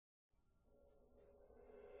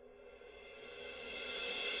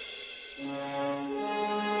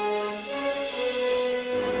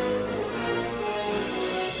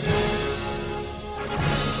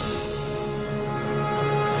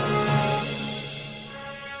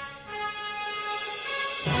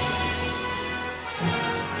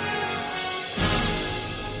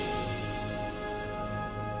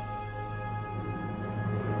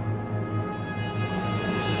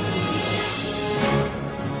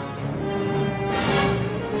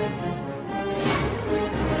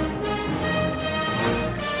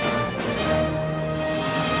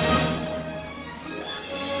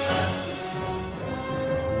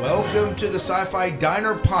to the Sci-Fi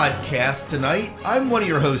Diner podcast tonight. I'm one of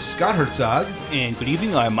your hosts, Scott Herzog. And good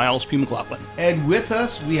evening, I'm Miles P. McLaughlin. And with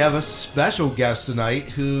us, we have a special guest tonight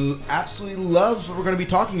who absolutely loves what we're going to be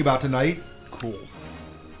talking about tonight. Cool.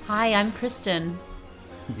 Hi, I'm Kristen.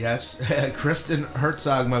 Yes, Kristen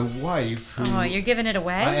Herzog, my wife. Oh, you're giving it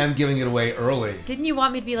away? I am giving it away early. Didn't you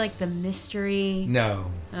want me to be like the mystery?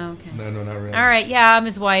 No. Oh, okay. No, not really. All right, yeah, I'm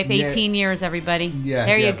his wife. 18 years, everybody. Yeah.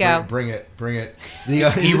 There you go. Bring it.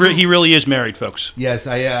 He really is married, folks. Yes,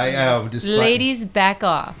 I am. Ladies, back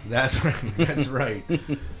off. That's right. That's right.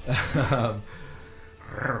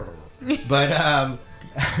 But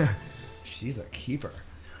she's a keeper.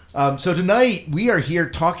 So tonight we are here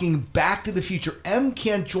talking Back to the Future. Em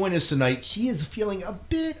can't join us tonight. She is feeling a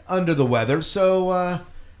bit under the weather, so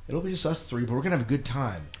it'll be just us three, but we're going to have a good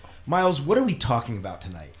time. Miles, what are we talking about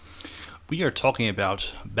tonight? We are talking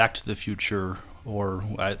about Back to the Future, or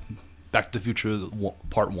Back to the Future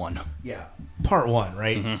Part 1. Yeah, Part 1,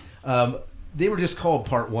 right? Mm-hmm. They were just called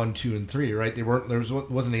Part 1, 2, and 3, right? There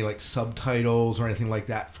wasn't any like subtitles or anything like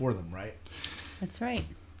that for them, right? That's right.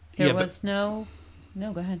 There was no...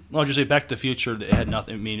 No, go ahead. Well, I'll just say Back to the Future, it had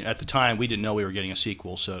nothing. I mean, at the time, we didn't know we were getting a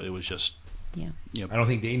sequel, so it was just... Yeah. You know, I don't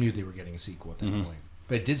think they knew they were getting a sequel at that point.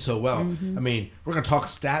 But it did so well. Mm-hmm. I mean, we're going to talk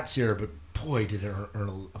stats here, but boy, did it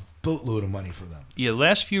earn a boatload of money for them. Yeah, the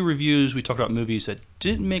last few reviews, we talked about movies that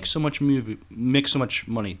didn't make so much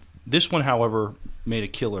money. This one, however, made a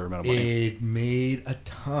killer amount of money. It made a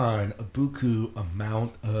buku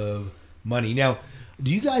amount of money. Now,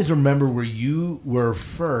 do you guys remember where you were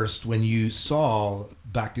first when you saw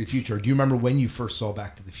Back to the Future? Do you remember when you first saw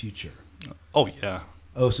Back to the Future? Oh, yeah.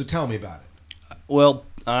 Oh, so tell me about it. Well,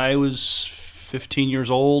 I was 15 years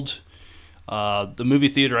old. The movie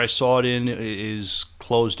theater I saw it in is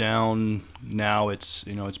closed down now. It's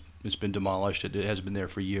been demolished. It has been there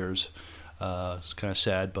for years. It's kind of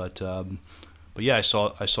sad, but yeah, I saw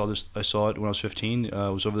it when I was 15. It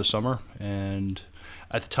was over the summer, and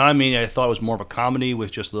at the time, I thought it was more of a comedy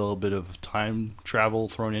with just a little bit of time travel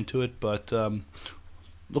thrown into it. But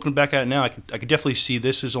looking back at it now, I could definitely see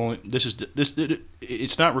this. It's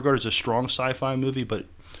not regarded as a strong sci-fi movie, but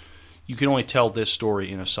you can only tell this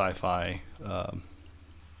story in a sci-fi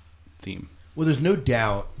theme. Well, there's no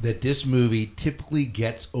doubt that this movie typically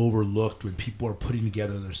gets overlooked when people are putting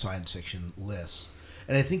together their science fiction lists,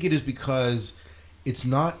 and I think it is because it's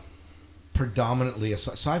not predominantly a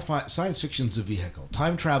sci-fi. Science fiction is a vehicle.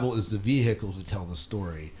 Time travel is the vehicle to tell the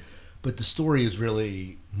story, but the story is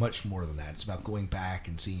really much more than that. It's about going back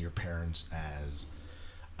and seeing your parents as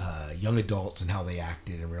young adults and how they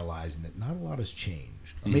acted, and realizing that not a lot has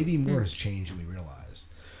changed, or maybe more has changed than we realize.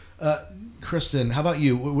 Kristen, how about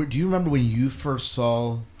you? Do you remember when you first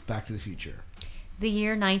saw Back to the Future? The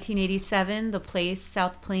year 1987, the place,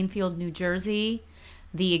 South Plainfield, New Jersey.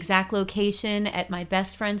 The exact location at my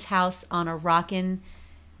best friend's house on a rockin'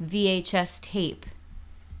 VHS tape.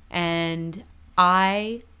 And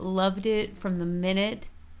I loved it from the minute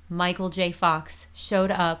Michael J. Fox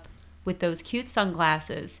showed up with those cute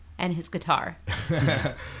sunglasses and his guitar.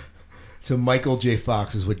 So Michael J.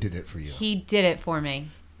 Fox is what did it for you. He did it for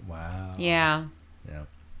me. Wow. Yeah. Yeah.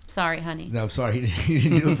 Sorry, honey. No, I'm sorry. He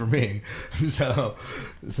didn't do it for me. So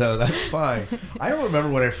that's fine. I don't remember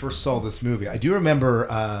when I first saw this movie. I do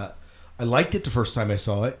remember I liked it the first time I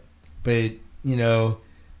saw it, but I know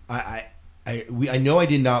I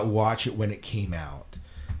did not watch it when it came out.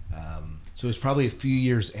 So it was probably a few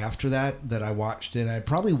years after that I watched it. I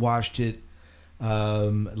probably watched it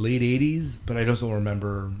late 80s, but I just don't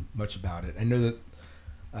remember much about it. I know that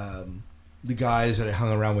the guys that I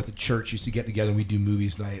hung around with at church used to get together and we'd do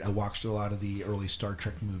movies night. I watched a lot of the early Star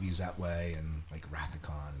Trek movies that way, and like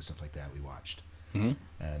Wrath-a-Con and stuff like that we watched. Mm-hmm.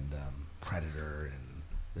 And Predator and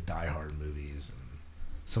the Die Hard movies and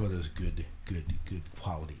some of those good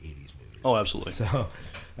quality 80s movies. Oh, absolutely. So,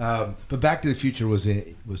 but Back to the Future was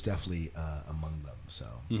definitely among them. So,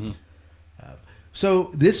 so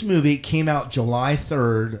this movie came out July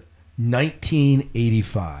 3rd,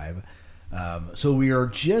 1985. So we are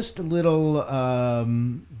just a little,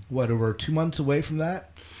 over 2 months away from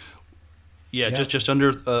that? Yeah. Just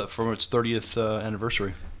under from its 30th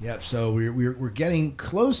anniversary. Yep. So we're getting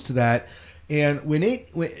close to that, and when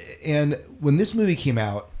this movie came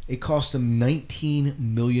out, it cost them $19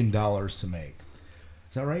 million to make.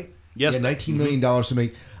 Is that right? Yes. Yeah, $19 million to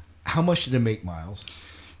make. How much did it make, Miles?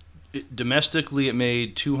 Domestically, it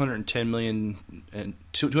made $210 million and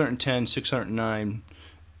 $609.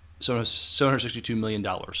 $762 million.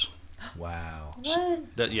 Wow.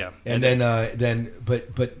 What? That yeah. And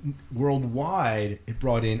but worldwide, it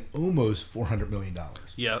brought in almost $400 million.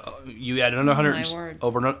 Yeah, you add another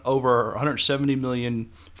over 170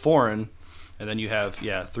 million foreign, and then you have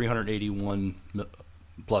 381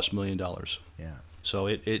 plus $1 million. Yeah. So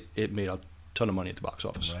it made a ton of money at the box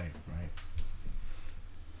office. Right.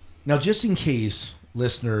 Now, just in case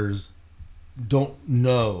listeners don't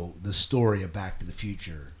know the story of Back to the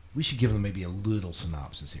Future, we should give them maybe a little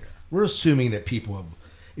synopsis here. We're assuming that people have,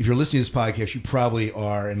 if you're listening to this podcast, you probably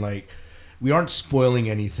are, and we aren't spoiling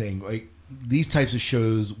anything. Like these types of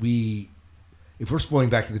shows, if we're spoiling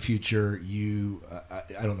Back to the Future,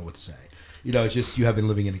 I don't know what to say. It's just you have been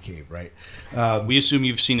living in a cave, right? We assume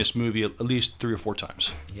you've seen this movie at least 3 or 4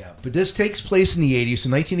 times. Yeah, but this takes place in the 80s, so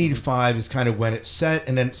 1985 is kind of when it's set,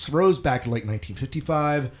 and then it throws back to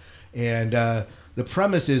 1955, and the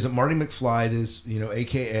premise is that Marty McFly is,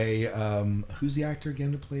 a.k.a. Who's the actor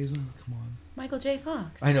again that plays him? Come on. Michael J.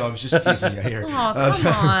 Fox. I know, I was just teasing you here. Oh,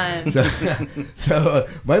 come on. So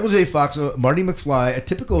Michael J. Fox, Marty McFly, a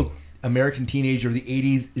typical American teenager of the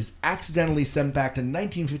 80s, is accidentally sent back to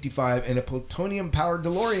 1955 in a plutonium-powered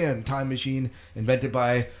DeLorean time machine invented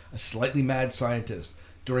by a slightly mad scientist.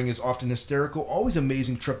 During his often hysterical, always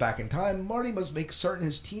amazing trip back in time, Marty must make certain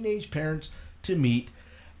his teenage parents to meet,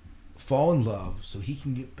 fall in love, so he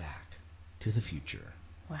can get back to the future.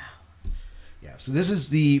 Wow. Yeah, so this is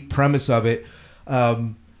the premise of it.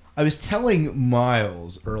 I was telling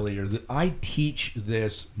Miles earlier that I teach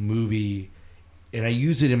this movie, and I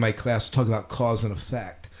use it in my class to talk about cause and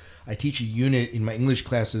effect. I teach a unit in my English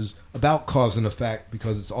classes about cause and effect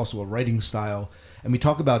because it's also a writing style. And we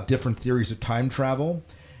talk about different theories of time travel.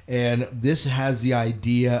 And this has the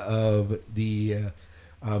idea of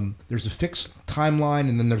there's a fixed timeline,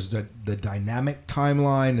 and then there's the dynamic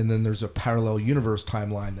timeline, and then there's a parallel universe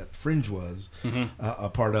timeline that Fringe was a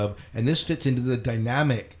part of. And this fits into the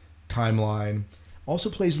dynamic timeline.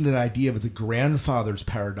 Also plays into the idea of the grandfather's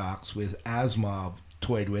paradox with Asimov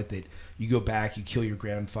toyed with it. You go back, you kill your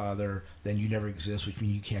grandfather, then you never exist, which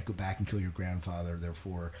means you can't go back and kill your grandfather,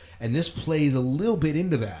 therefore. And this plays a little bit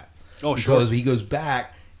into that. Oh, sure. Because he goes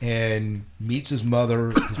back and meets his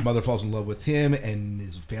mother falls in love with him, and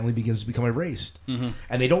his family begins to become erased. Mm-hmm.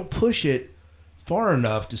 And they don't push it far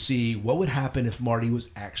enough to see what would happen if Marty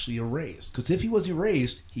was actually erased. Because if he was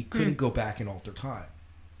erased, he couldn't go back and alter time.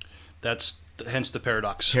 That's hence the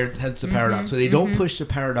paradox. Hence the paradox. So they don't push the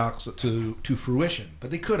paradox to fruition,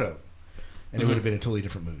 but they could have, and it would have been a totally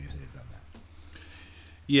different movie if they had done that.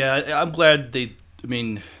 Yeah, I'm glad they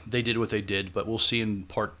did what they did, but we'll see in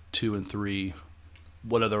part 2 and 3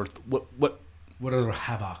 what other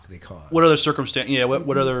havoc they caused. What other circumstance? Yeah, how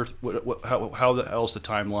else the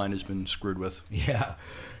timeline has been screwed with. Yeah,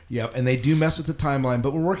 yep. And they do mess with the timeline,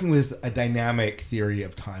 but we're working with a dynamic theory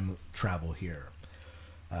of time travel here.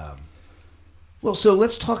 Well, so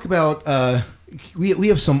let's talk about, we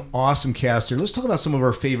have some awesome cast here. Let's talk about some of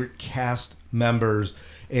our favorite cast members.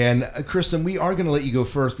 And Kristen, we are going to let you go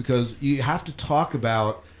first because you have to talk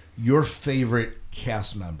about your favorite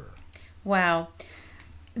cast member. Wow.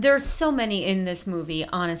 There's so many in this movie,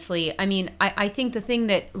 honestly. I mean, I think the thing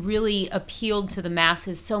that really appealed to the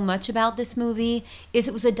masses so much about this movie is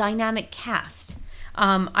it was a dynamic cast.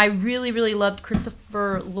 I really, really loved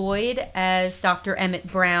Christopher Lloyd as Dr. Emmett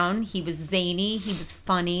Brown. He was zany. He was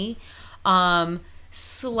funny.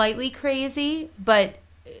 Slightly crazy, but,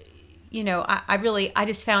 I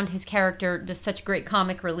just found his character just such great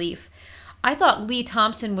comic relief. I thought Lee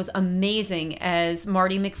Thompson was amazing as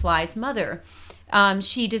Marty McFly's mother.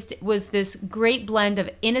 She just was this great blend of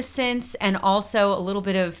innocence and also a little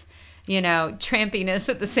bit of, trampiness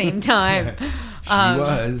at the same time. She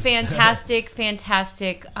was. Fantastic.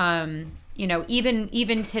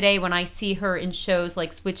 Even today when I see her in shows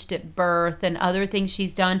like Switched at Birth and other things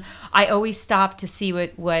she's done, I always stop to see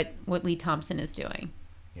what Lee Thompson is doing.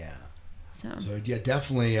 Yeah. So yeah,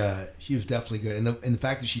 definitely, she was definitely good, and the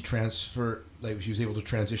fact that she was able to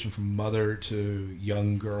transition from mother to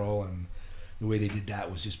young girl, and the way they did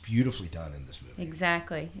that was just beautifully done in this movie.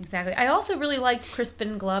 Exactly. I also really liked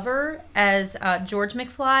Crispin Glover as George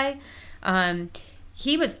McFly.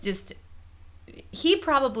 He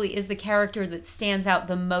probably is the character that stands out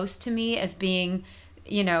the most to me as being,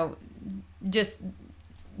 just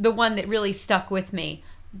the one that really stuck with me.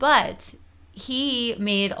 But he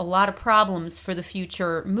made a lot of problems for the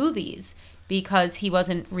future movies because he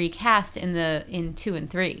wasn't recast in 2 and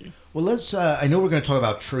 3. Well, let's. I know we're going to talk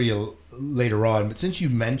about trivia later on, but since you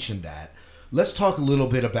mentioned that, let's talk a little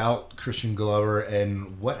bit about Crispin Glover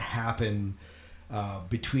and what happened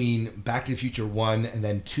between Back to the Future 1 and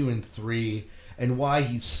then 2 and 3, and why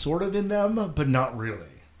he's sort of in them, but not really.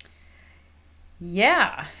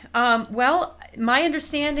 Yeah. Well, my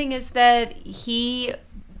understanding is that he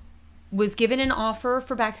was given an offer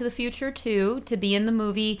for Back to the Future 2 to be in the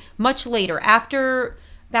movie much later. After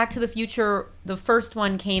Back to the Future, the first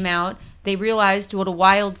one came out, they realized what a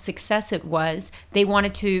wild success it was. They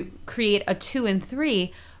wanted to create a 2 and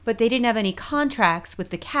 3, but they didn't have any contracts with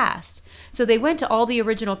the cast. So they went to all the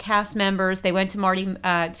original cast members. They went to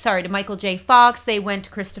to Michael J. Fox. They went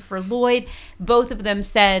to Christopher Lloyd. Both of them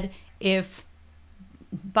said, if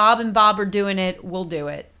Bob and Bob are doing it, we'll do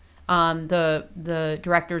it. The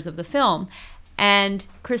directors of the film. And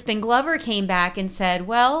Crispin Glover came back and said,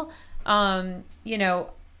 well, I'll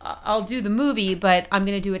do the movie, but I'm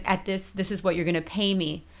going to do it at this is what you're going to pay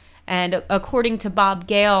me. And according to Bob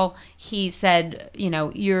Gale, he said,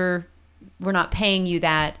 we're not paying you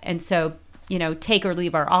that, and so, take or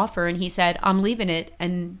leave our offer. And he said, I'm leaving it.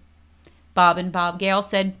 And Bob Gale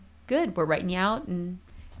said, good, we're writing you out. And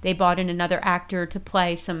they brought in another actor to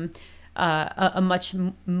play a much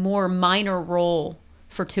more minor role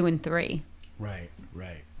for 2 and 3. Right.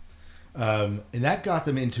 And that got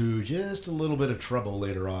them into just a little bit of trouble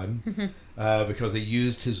later on because they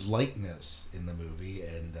used his likeness in the movie,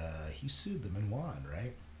 and he sued them and won,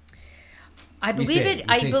 right? I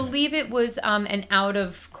believe it was an out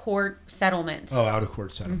of court settlement. Oh, out of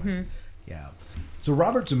court settlement. Yeah. So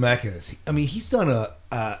Robert Zemeckis, he's done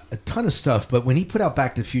a ton of stuff, but when he put out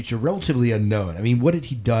Back to the Future, relatively unknown. What had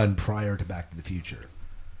he done prior to Back to the Future?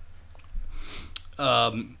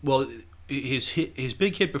 Well, his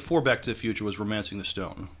big hit before Back to the Future was Romancing the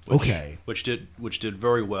Stone. Which did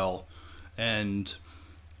very well, and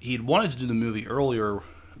he'd wanted to do the movie earlier,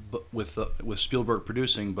 but with Spielberg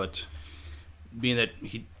producing, but being that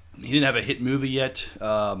he didn't have a hit movie yet.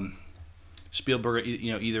 Spielberg,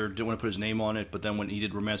 either didn't want to put his name on it, but then when he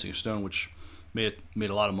did Romancing the Stone, which made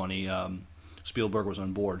a lot of money, Spielberg was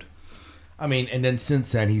on board. And then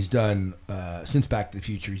since then, he's done, since Back to the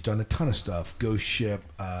Future, he's done a ton of stuff. Ghost Ship,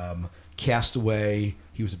 Castaway,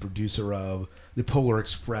 he was a producer of. The Polar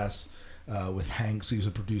Express with Hanks, he was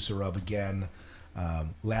a producer of again.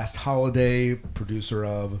 Last Holiday, producer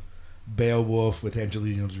of. Beowulf with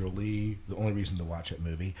Angelina Jolie, the only reason to watch that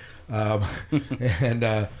movie.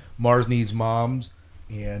 And Mars Needs Moms.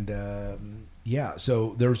 And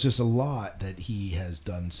so there's just a lot that he has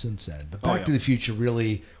done since then. But Back to the Future,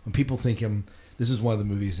 really, when people think him, this is one of the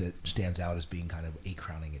movies that stands out as being kind of a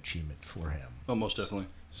crowning achievement for him. Oh, most definitely.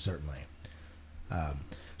 Certainly.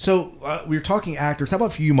 So we were talking actors. How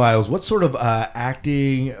about for you, Miles? What sort of what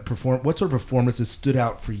sort of performances stood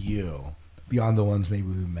out for you beyond the ones maybe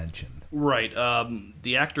we mentioned? Right.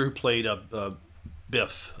 The actor who played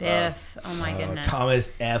Biff. Oh my goodness.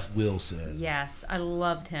 Thomas F. Wilson. Yes, I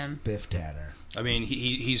loved him. Biff Tanner.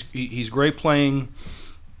 He's great playing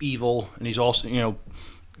evil, and he's also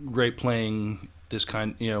great playing this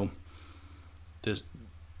kind this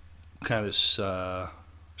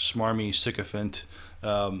smarmy sycophant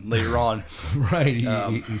later on.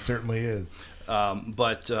 Right. He certainly is.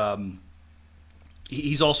 But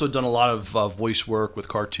he's also done a lot of voice work with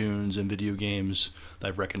cartoons and video games that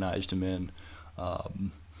I've recognized him in.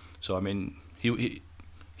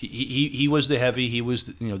 He was the heavy. He was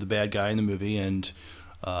the bad guy in the movie, and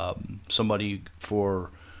somebody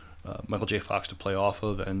for Michael J. Fox to play off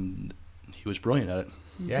of, and he was brilliant at it.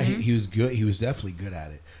 Yeah, he was good. He was definitely good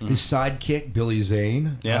at it. His sidekick, Billy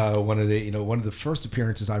Zane, one of the first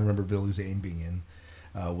appearances I remember Billy Zane being in.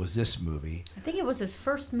 Was this movie. I think it was his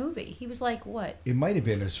first movie. He was like, what? It might have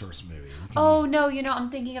been his first movie. No, I'm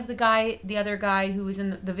thinking of the other guy who was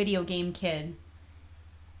in the video game kid.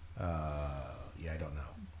 I don't know.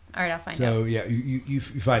 All right, I'll find out. So, yeah, you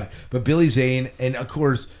find it. But Billy Zane, and of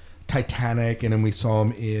course, Titanic, and then we saw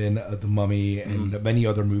him in The Mummy and many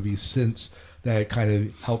other movies since that kind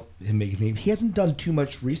of helped him make his name. He hasn't done too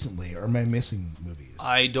much recently, or am I missing movies?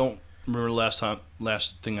 I don't remember the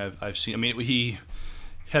last thing I've seen. He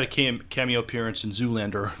had a cameo appearance in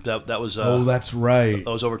Zoolander. That was that's right.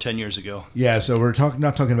 That was over 10 years ago. Yeah, so we're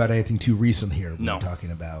not talking about anything too recent here. No. We're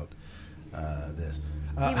talking about this.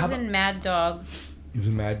 He was in Mad Dog. He was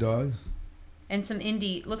in Mad Dog? And some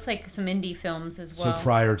indie films as well. So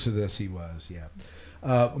prior to this, he was, yeah.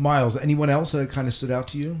 Miles, anyone else that kind of stood out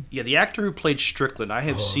to you? Yeah, the actor who played Strickland. I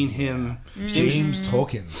have seen him. James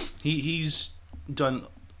Tolkien. He's done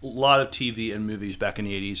a lot of TV and movies back in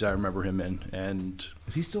the 80s. I remember him in. And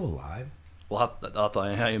is he still alive? Well, I'll have to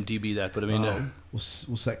IMDb that, but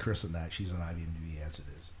we'll set Chris on that. She's on IMDb as it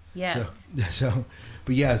is. Yes.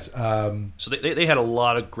 But yes. So they had a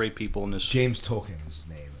lot of great people in this. James Tolkien is his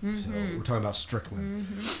name. So we're talking about Strickland.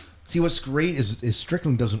 See, what's great is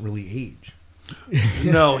Strickland doesn't really age.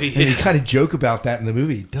 No, he kind of joke about that in the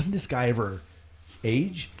movie. Doesn't this guy ever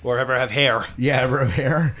age or ever have hair. Yeah, ever have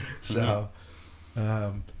hair. So,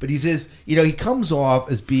 but he says, he comes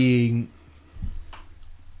off as being,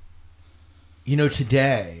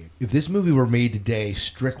 today, if this movie were made today,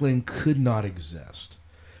 Strickland could not exist.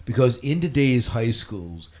 Because in today's high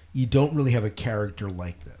schools, you don't really have a character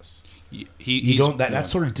like this. That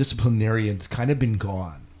sort of disciplinarian's kind of been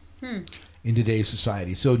gone in today's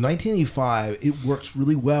society. So 1985, it works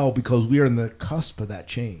really well because we are in the cusp of that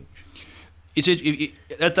change.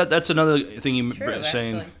 That's another thing you were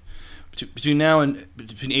saying. Between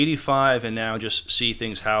 85 and now, just see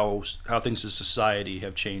things how things in society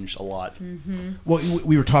have changed a lot. Mm-hmm. Well,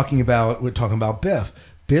 we're talking about Biff.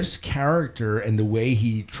 Biff's character and the way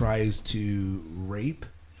he tries to rape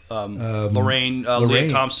Lorraine Leah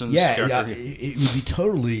Thompson's character. Yeah, it would be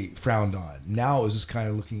totally frowned on. Now it was kind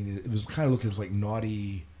of looking like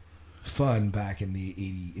naughty fun back in the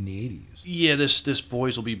 80s. Yeah, this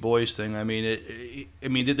boys will be boys thing. I mean,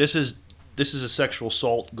 this is a sexual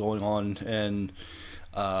assault going on, and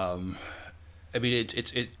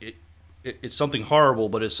it's something horrible,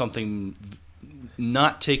 but it's something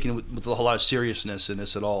not taken with a whole lot of seriousness in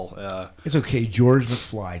this at all. It's okay. George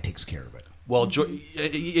McFly takes care of it. Well,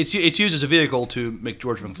 it's used as a vehicle to make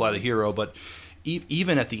George McFly the hero, but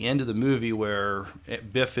even at the end of the movie where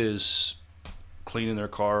Biff is cleaning their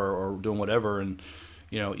car or doing whatever, and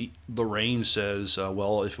Lorraine says,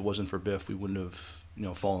 "Well, if it wasn't for Biff, we wouldn't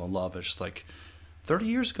have fallen in love." It's just like 30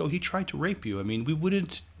 years ago he tried to rape you. I mean, we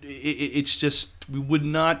wouldn't. It's just we would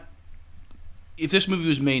not. If this movie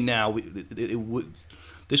was made now,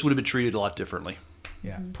 this would have been treated a lot differently.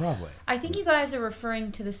 Yeah, probably. I think you guys are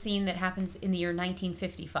referring to the scene that happens in the year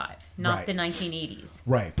 1955, not the 1980s.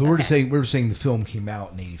 Right, but we're saying the film came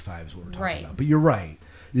out in 85 is what we're talking about. But you're right.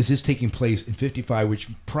 This is taking place in 55, which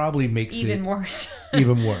probably makes even worse.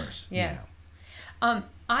 Even worse. Yeah.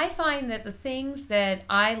 I find that the things that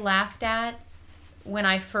I laughed at when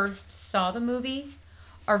I first saw the movie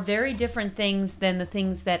are very different things than the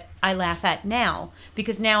things that I laugh at now,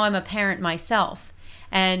 because now I'm a parent myself,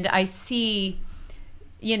 and I see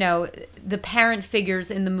the parent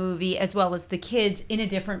figures in the movie as well as the kids in a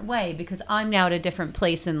different way because I'm now at a different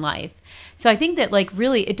place in life. So I think that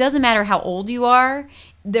really it doesn't matter how old you are.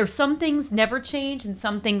 There's some things never change and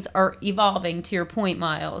some things are evolving, to your point,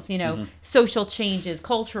 Miles. Social changes,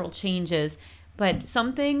 cultural changes, but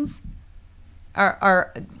some things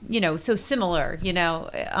are so similar,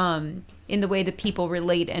 in the way that people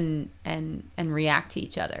relate and react to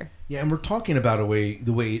each other. Yeah, and we're talking about the way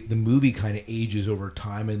the movie kind of ages over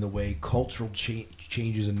time and the way cultural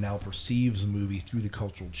changes and now perceives the movie through the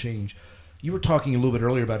cultural change. You were talking a little bit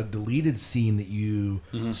earlier about a deleted scene that you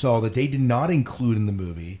saw that they did not include in the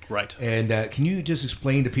movie. Right. And can you just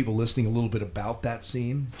explain to people listening a little bit about that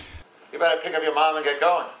scene? You better pick up your mom and get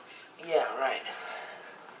going. Yeah, right.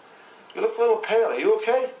 You look a little pale. Are you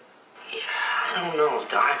okay? Yeah, I don't know,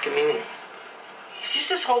 Doc. I mean, it's just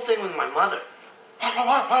this whole thing with my mother.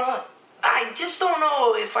 What? I just don't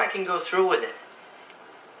know if I can go through with it.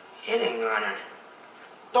 Hitting on her.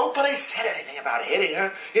 Nobody said anything about hitting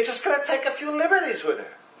her. You're just going to take a few liberties with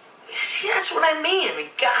her. See, that's what I mean. I mean,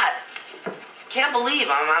 God, can't believe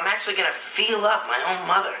I'm actually going to feel up my own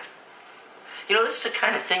mother. This is the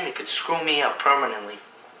kind of thing that could screw me up permanently.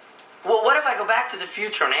 Well, what if I go back to the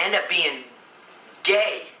future and I end up being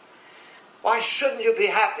gay? Why shouldn't you be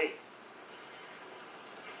happy?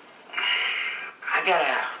 I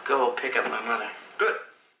gotta go pick up my mother. Good.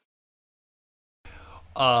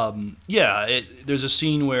 There's a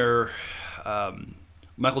scene where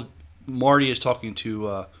Marty is talking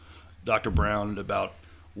to Dr. Brown about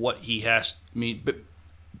what he has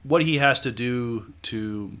to do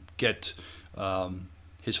to get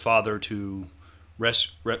his father to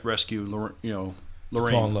rescue Lorraine.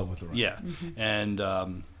 Fall in love with Lorraine. Yeah, and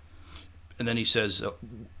then he says,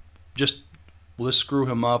 will this screw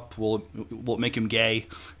him up? Will it make him gay?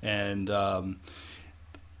 And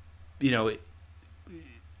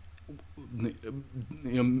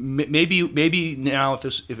maybe now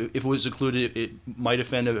if it was included, it might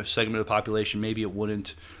offend a segment of the population. Maybe it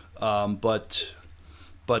wouldn't. But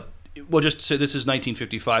we'll just say this is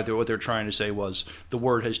 1955. What they're trying to say was the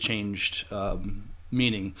word has changed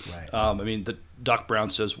meaning. Right. Doc Brown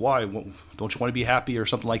says, "Why? Don't you want to be happy?" or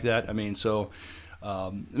something like that.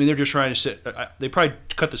 They're just trying to say they probably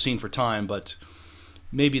cut the scene for time, but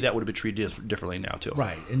maybe that would have been treated differently now too.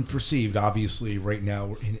 Right, and perceived obviously right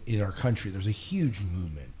now in our country, there's a huge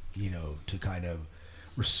movement, to kind of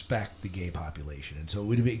respect the gay population, and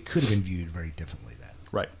so it could have been viewed very differently then.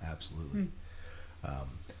 Right, absolutely.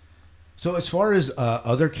 So as far as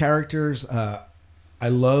other characters, I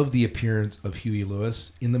love the appearance of Huey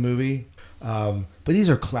Lewis in the movie. But these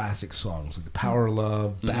are classic songs like "The Power of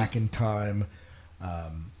Love," "Back in Time,"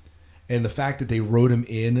 and the fact that they wrote him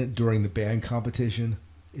in during the band competition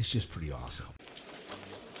is just pretty awesome.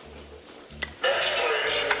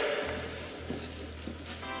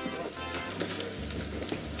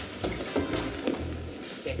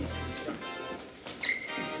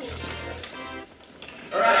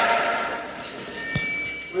 All right.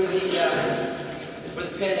 We're the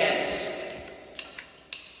pinheads.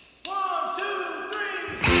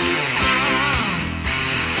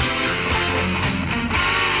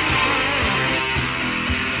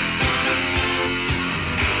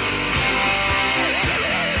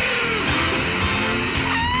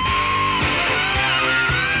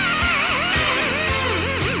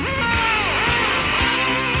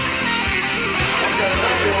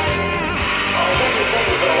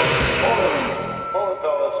 Hold it,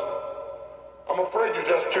 fellas. I'm afraid you're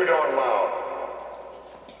just too darn loud.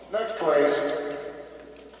 Next, please.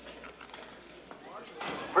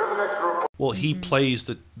 Where's the next group? Well, he plays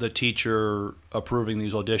the teacher approving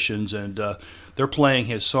these auditions, and they're playing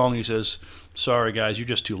his song. He says, "Sorry, guys, you're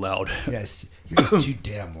just too loud." Yes, you're just too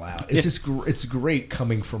damn loud. It's just it's great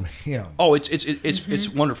coming from him. Oh, it's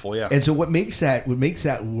wonderful, yeah. And so what makes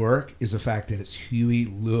that work is the fact that it's Huey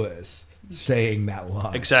Lewis saying that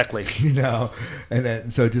line. Exactly. You know, and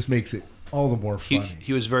then so it just makes it all the more funny.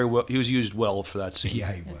 He was very well. He was used well for that scene.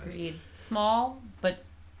 Yeah, he was. Agreed. Small, but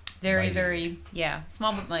very, Mighty. very,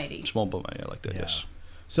 small but mighty. Small but mighty, I like that. Yeah. Yes.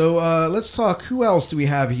 So let's talk. Who else do we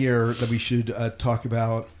have here that we should talk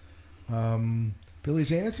about? Billy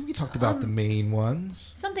Zane. I think we talked about the main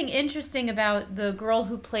ones. Something interesting about the girl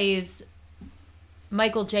who plays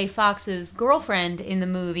Michael J. Fox's girlfriend in the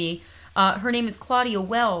movie, her name is Claudia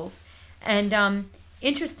Wells. And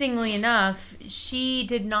interestingly enough, she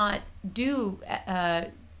did not do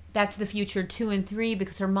Back to the Future 2 and 3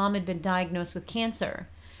 because her mom had been diagnosed with cancer.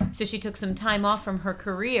 So she took some time off from her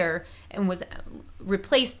career and was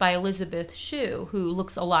replaced by Elizabeth Shue, who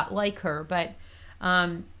looks a lot like her. But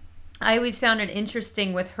I always found it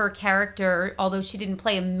interesting with her character, although she didn't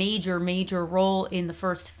play a major role in the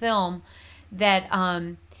first film, that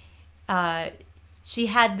she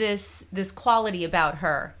had this quality about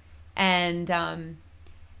her. And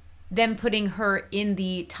them putting her in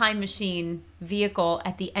the time machine vehicle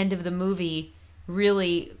at the end of the movie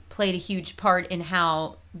really played a huge part in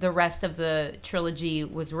how the rest of the trilogy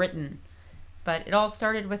was written. But it all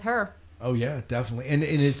started with her. Oh yeah, definitely, and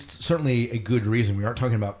it's certainly a good reason. We aren't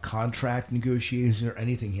talking about contract negotiations or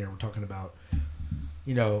anything here. We're talking about,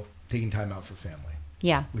 taking time out for family.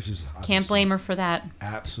 Yeah. Which is Can't blame her for that.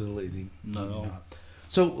 Absolutely No. not.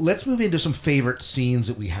 So let's move into some favorite scenes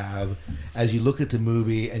that we have as you look at the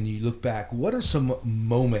movie and you look back. What are some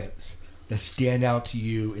moments that stand out to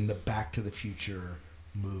you in the Back to the Future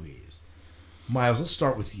movies? Miles, let's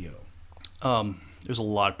start with you. There's a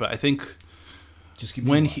lot, but I think Just give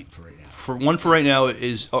me when one for right now. for right now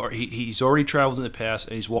is he's already traveled in the past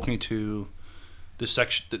and he's walking to the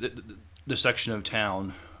section of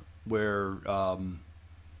town where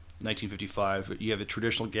 1955 you have a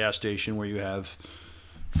traditional gas station where you have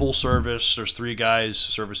full service. There's 3 guys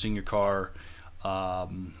servicing your car.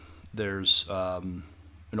 There's an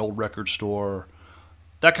old record store.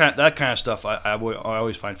 That kind of stuff I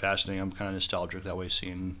always find fascinating. I'm kind of nostalgic that way,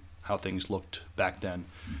 seeing how things looked back then.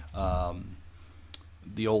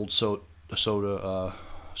 The old soda shop,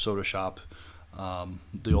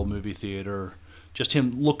 the old movie theater, just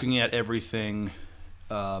him looking at everything.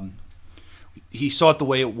 He saw it the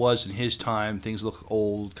way it was in his time. Things look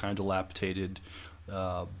old, kind of dilapidated.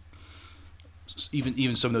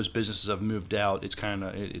 Even some of those businesses have moved out. It's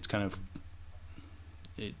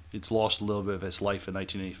lost a little bit of its life in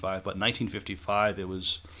 1985. But in 1955, it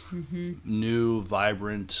was new,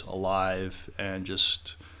 vibrant, alive, and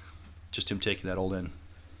just him taking that all in.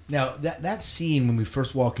 Now, that scene when we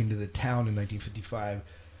first walk into the town in 1955,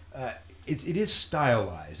 it is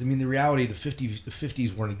stylized. I mean, the reality, the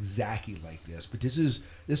 50s weren't exactly like this, but this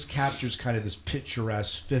captures kind of this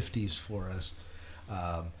picturesque 50s for us,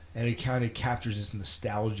 and it kind of captures this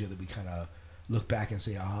nostalgia that we kind of look back and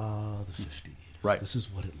say, the 50s. Right. This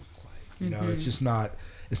is what it looked like. You know, it's just not.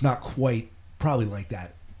 It's not quite probably like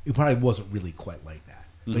that. It probably wasn't really quite like that,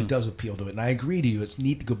 but it does appeal to it. And I agree to you. It's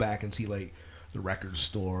neat to go back and see like the record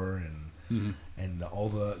store and all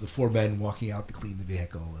the 4 men walking out to clean the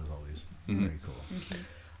vehicle is always very cool.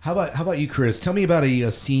 How about you, Chris? Tell me about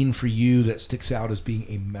a scene for you that sticks out as being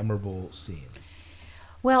a memorable scene.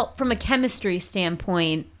 Well, from a chemistry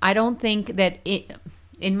standpoint, I don't think that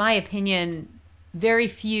in my opinion, very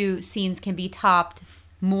few scenes can be topped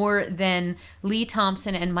more than Lee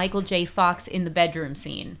Thompson and Michael J. Fox in the bedroom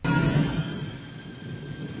scene.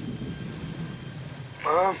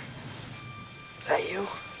 Mom? Is that you?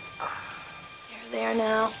 You're there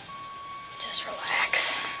now. Just relax.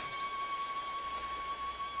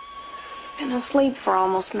 Been asleep for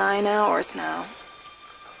almost 9 hours now.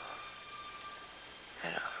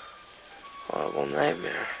 Had a horrible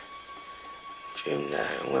nightmare. Dreamed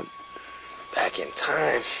that I went back in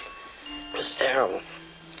time. It was terrible.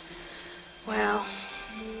 Well,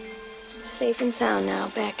 safe and sound now,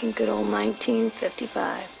 back in good old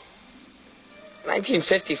 1955.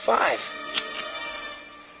 1955?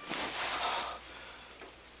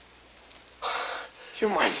 You're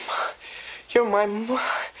my mom.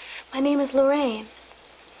 My name is Lorraine.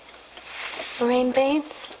 Lorraine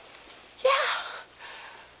Baines? Yeah.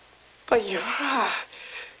 But you're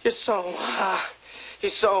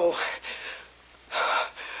so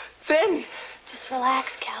thin. Just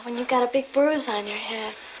relax, Calvin. You've got a big bruise on your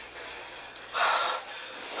head.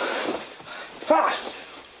 Pa!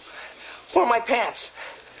 Where are my pants?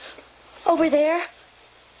 Over there?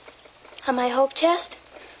 On my hope chest?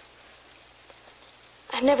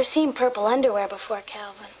 I've never seen purple underwear before,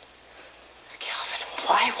 Calvin.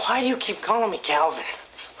 Calvin, why do you keep calling me Calvin?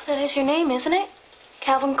 Well, that is your name, isn't it?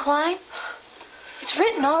 Calvin Klein? It's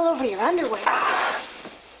written all over your underwear.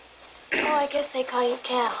 Oh, I guess they call you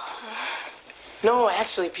Cal. No,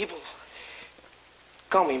 actually, people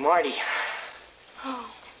call me Marty.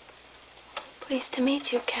 Oh. Pleased to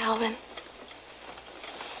meet you, Calvin.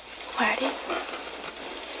 Marty?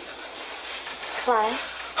 Klein?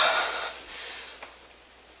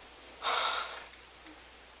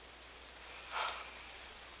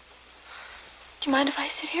 Do you mind if I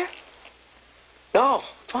sit here? No,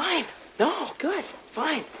 fine. No, good,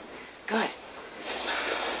 fine, good.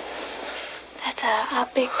 That's a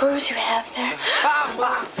big bruise you have there.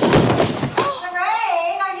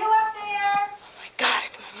 Lorraine, are you up there? Oh, my God,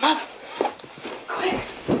 it's my mother. Quick.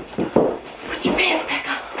 Put your pants back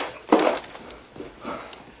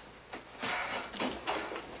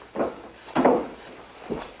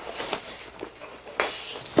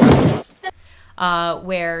on.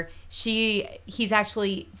 Where he's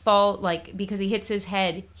actually because he hits his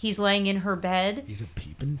head, he's laying in her bed. He's a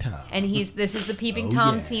peeping Tom. And this is the peeping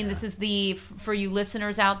Tom scene. This is for you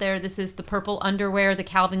listeners out there, this is the purple underwear, the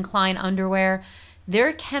Calvin Klein underwear.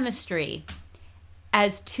 Their chemistry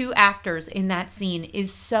as two actors in that scene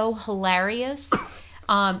is so hilarious.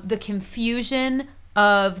 The confusion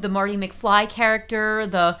of the Marty McFly character,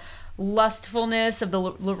 the lustfulness of the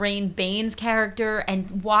Lorraine Baines character,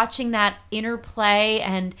 and watching that interplay,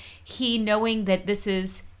 and he knowing that this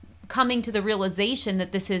is coming to the realization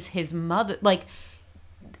that this is his mother. Like,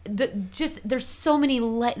 there's so many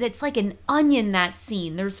it's like an onion, that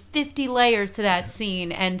scene. There's 50 layers to that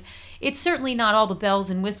scene, and it's certainly not all the bells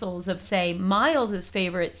and whistles of, say, Miles'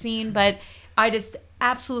 favorite scene, but I just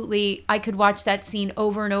absolutely, I could watch that scene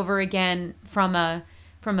over and over again from a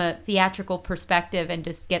theatrical perspective and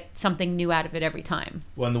just get something new out of it every time.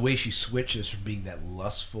 Well, and the way she switches from being that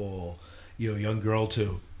lustful, young girl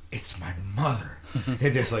to, it's my mother.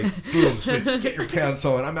 And it's like, boom, switch, get your pants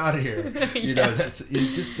on, I'm out of here.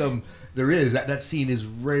 It's just that scene is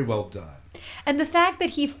very well done. And the fact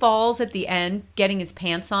that he falls at the end, getting his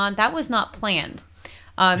pants on, that was not planned.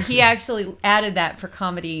 He actually added that for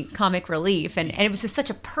comic relief, and it was just such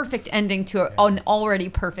a perfect ending to an already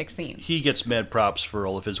perfect scene. He gets mad props for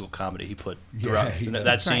all the physical comedy he put throughout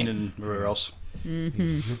that scene and everywhere else.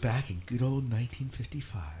 Mm-hmm. You're back in good old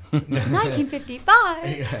 1955.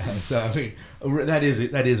 1955. Yeah, so I mean, that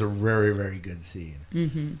is a very, very good scene.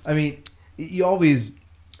 Mm-hmm. I mean, you always,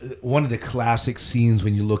 one of the classic scenes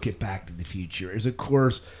when you look at Back to the Future is, of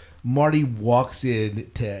course, Marty walks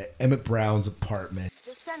in to Emmett Brown's apartment.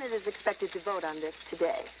 The Senate is expected to vote on this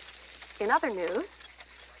today. In other news,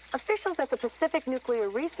 officials at the Pacific Nuclear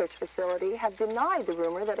Research Facility have denied the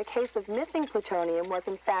rumor that a case of missing plutonium was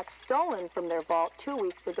in fact stolen from their vault 2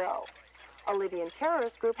 weeks ago. A Libyan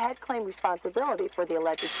terrorist group had claimed responsibility for the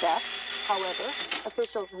alleged theft. However,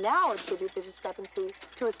 officials now attribute the discrepancy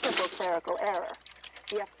to a simple clerical error.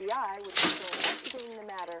 The FBI, which is still investigating the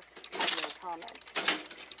matter, has no comment.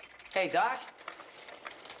 Hey, Doc?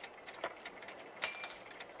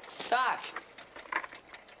 Doc?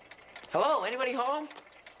 Hello? Anybody home?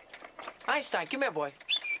 Einstein, come here, boy.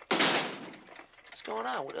 What's going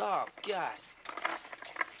on? Oh, God.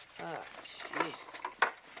 Oh, Jesus.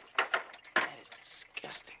 That is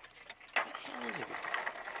disgusting. Where the hell is it?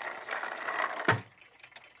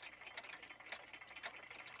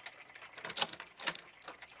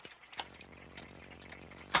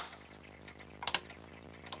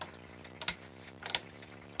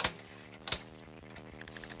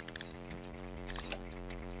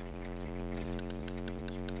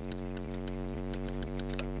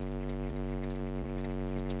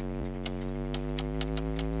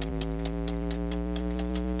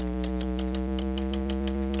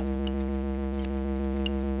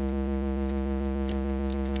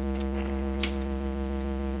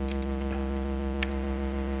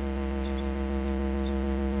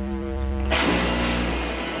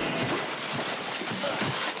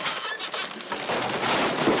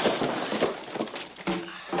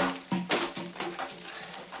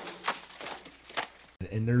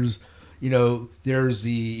 and there's the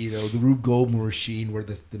the Rube Goldberg machine where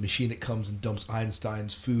the machine that comes and dumps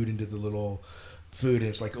Einstein's food into the little food, and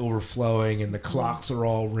it's like overflowing, and the clocks are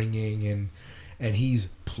all ringing, and he's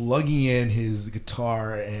plugging in his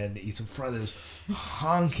guitar, and he's in front of this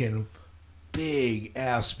honking big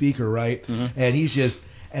ass speaker, right? And he's just,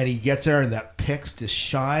 and he gets there, and that picks just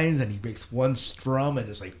shines, and he makes one strum, and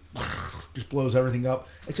it's like just blows everything up.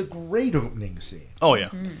 It's a great opening scene. Oh yeah,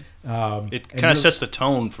 it kind of sets the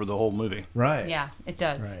tone for the whole movie. Right. Yeah, it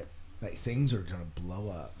does. Right. Like things are gonna blow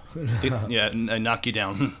up. And knock you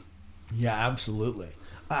down. Yeah, absolutely.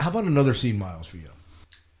 How about another scene, Miles, for you?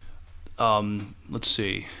 Let's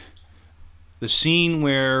see. The scene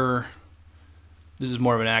where this is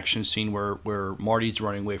more of an action scene where Marty's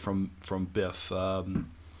running away from Biff.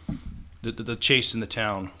 The chase in the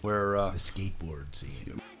town where the skateboard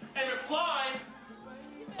scene. Hey, McFly!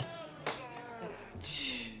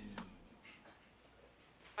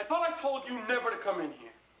 I thought I told you never to come in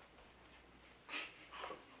here.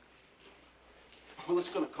 Well, it's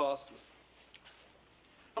gonna cost you.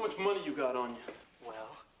 How much money you got on you?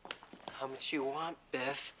 Well, how much you want,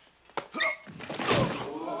 Biff?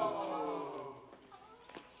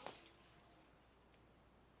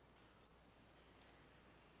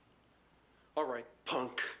 All right,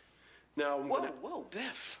 punk. Now I'm gonna... Whoa,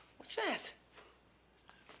 Biff. What's that?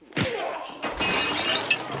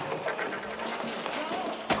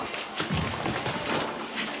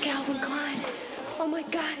 That's Calvin Klein. Oh my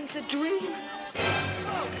God, he's a dream.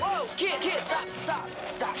 Whoa, kid, stop.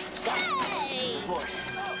 Hey! Boy.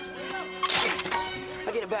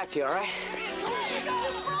 I'll get it back to you, all right?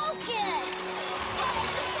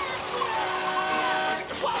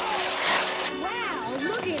 Wow,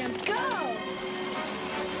 look at him go.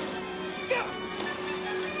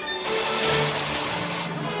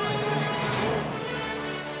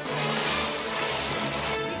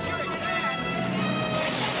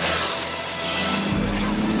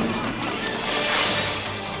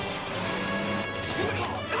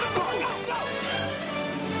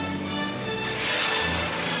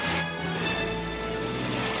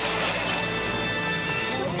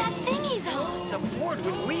 What's that thing he's on? It's a board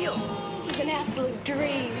with wheels. He's an absolute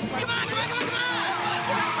dream. Come on!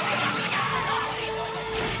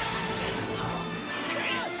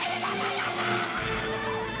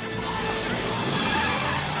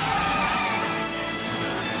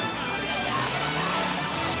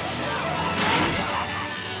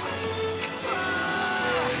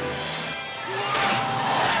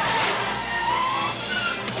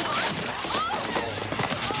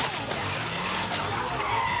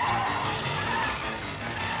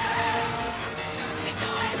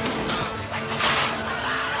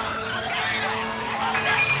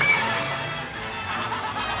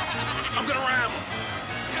 I'm gonna ram him.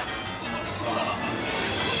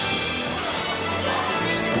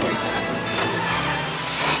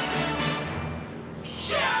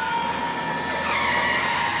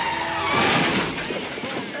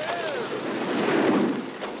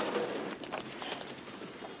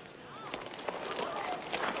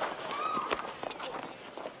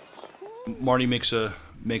 Marty makes a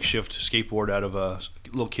makeshift skateboard out of a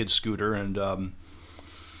little kid's scooter, and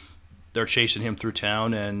they're chasing him through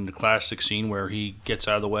town. And the classic scene where he gets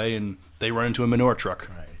out of the way and they run into a manure truck.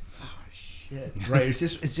 Right. Oh shit. Right.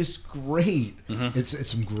 It's just great. It's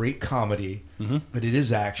some great comedy, but it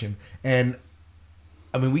is action. And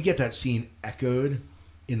I mean, we get that scene echoed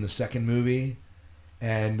in the second movie.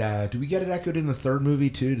 And do we get it echoed in the third movie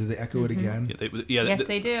too? Do they echo it again? Yes,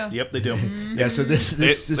 they do. Yep, they do. Yeah, so this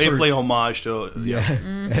They sort of- play homage to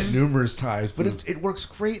at numerous times, but it works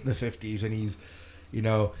great in the 50s, and he's,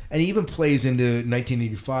 and he even plays into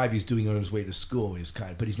 1985. He's doing it on his way to school.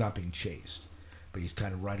 But he's not being chased, but he's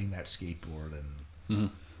kind of riding that skateboard, and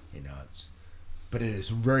but it is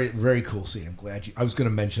a very, very cool scene. I'm glad I was going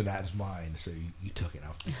to mention that as mine, so you took it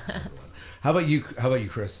off. How about you,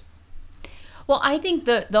 Chris? Well, I think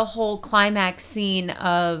the whole climax scene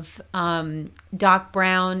of Doc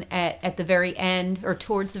Brown at the very end, or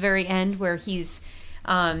towards the very end, where he's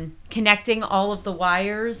connecting all of the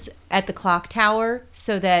wires at the clock tower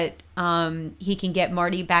so that he can get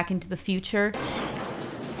Marty back into the future.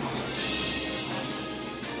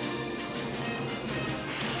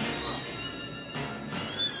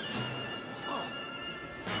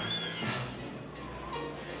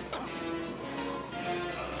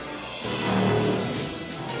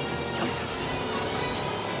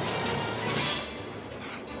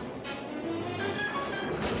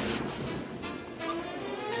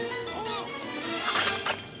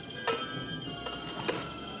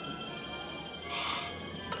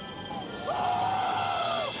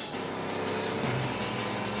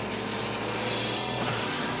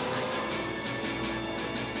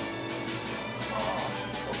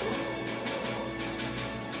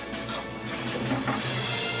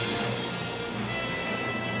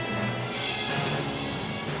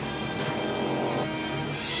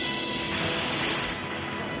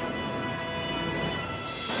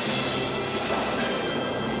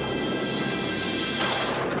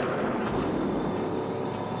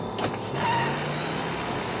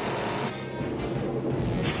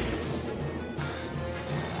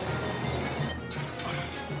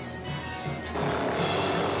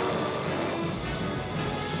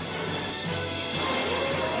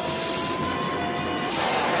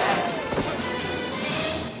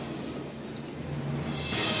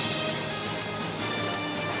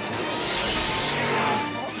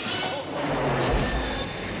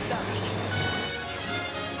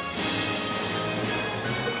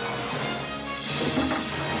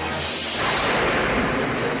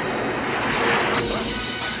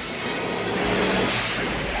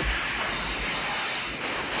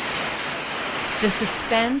 the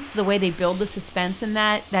suspense, the way they build the suspense in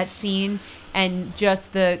that scene, and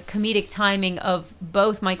just the comedic timing of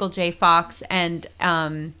both Michael J. Fox and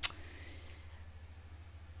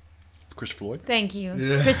Christopher Lloyd. Thank you,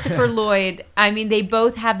 Christopher Lloyd. I mean, they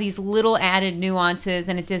both have these little added nuances,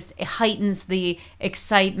 and it heightens the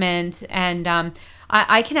excitement. And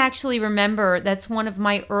I can actually remember that's one of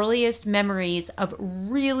my earliest memories of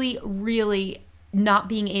really, really not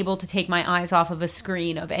being able to take my eyes off of a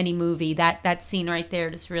screen of any movie. That scene right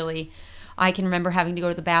there just really, I can remember having to go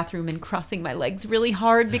to the bathroom and crossing my legs really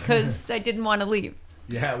hard because I didn't want to leave.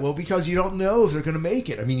 Yeah, well, because you don't know if they're going to make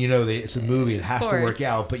it. I mean, it's a movie; it has to work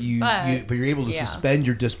out. But you're able to suspend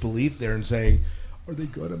your disbelief there and say, "Are they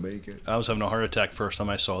going to make it?" I was having a heart attack first time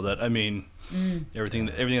I saw that. I mean, everything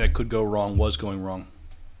that could go wrong was going wrong.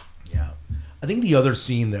 Yeah, I think the other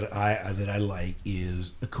scene that I like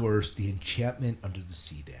is, of course, the enchantment under the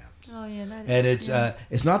sea dance. Oh yeah, that is. And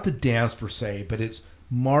it's not the dance per se, but it's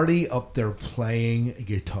Marty up there playing a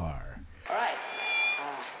guitar.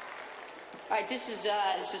 All right, this is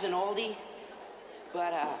an oldie,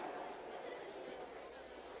 but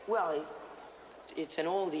well, it's an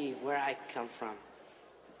oldie where I come from.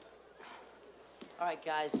 All right,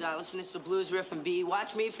 guys, listen. This is the blues riff and B.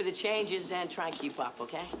 Watch me for the changes and try and keep up,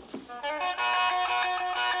 okay?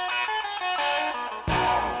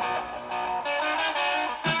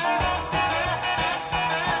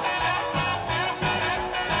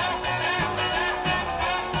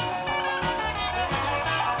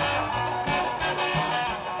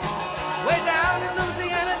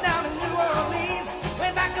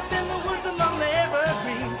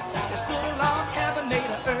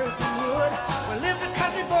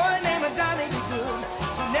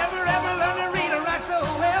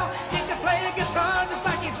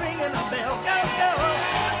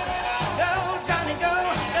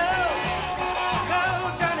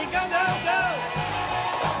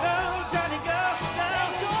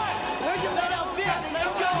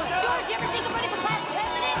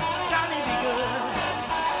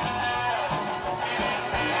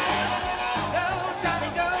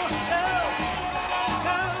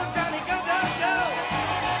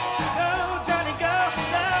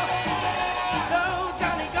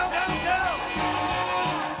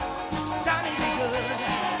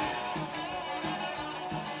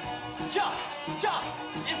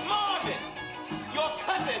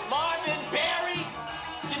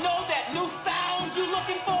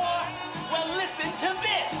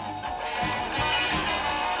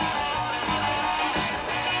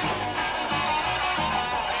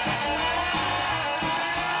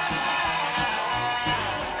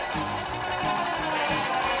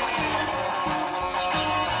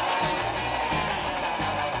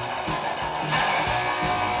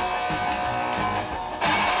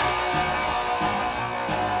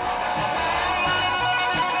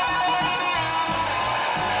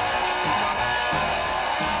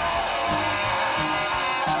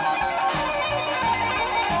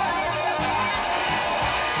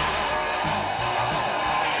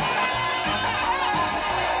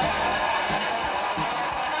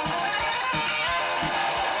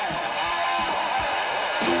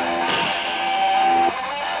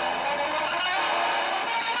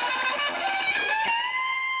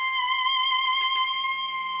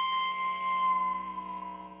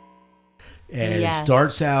 And it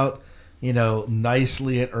starts out,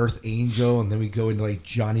 nicely at Earth Angel, and then we go into like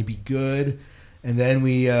Johnny Be Good, and then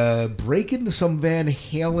we break into some Van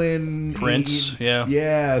Halen Prince,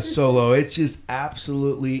 solo. It's just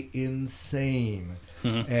absolutely insane,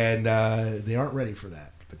 and they aren't ready for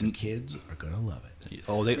that, but the kids are gonna love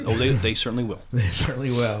it. They certainly will. They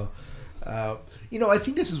certainly will. I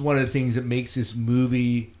think this is one of the things that makes this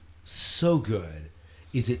movie so good,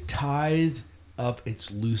 is it ties up its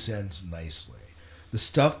loose ends nicely. The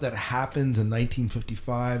stuff that happens in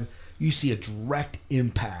 1955, you see a direct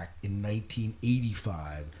impact in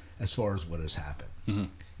 1985 as far as what has happened.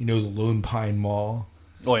 Mm-hmm. The Lone Pine Mall.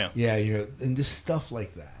 Oh yeah. Yeah, and just stuff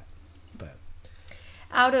like that. But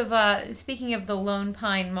out of speaking of the Lone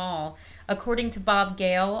Pine Mall, according to Bob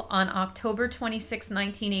Gale, on October 26,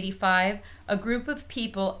 1985, a group of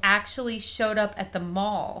people actually showed up at the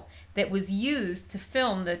mall that was used to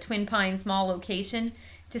film the Twin Pines Mall location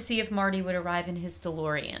to see if Marty would arrive in his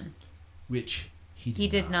DeLorean. Which he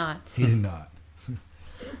did not. He did not.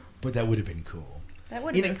 But that would have been cool. That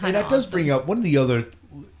would have been kind of awesome. And that does bring up one of the other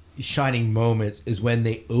shining moments is when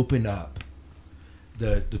they open up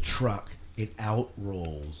the truck, it out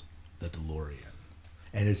rolls the DeLorean.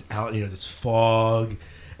 And it's out, this fog.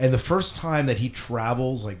 And the first time that he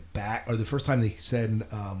travels back, or the first time they send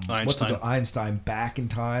Einstein back in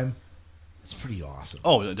time, it's pretty awesome.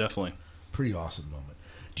 Oh, definitely. pretty awesome moment.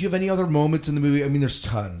 Do you have any other moments in the movie? I mean, there's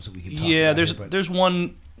tons that we can talk about. There's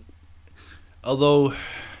one. Although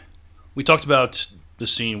we talked about the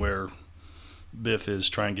scene where Biff is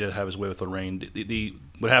trying to have his way with Lorraine. The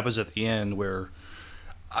what happens at the end where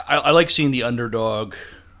I like seeing the underdog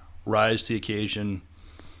rise to the occasion,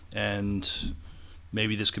 and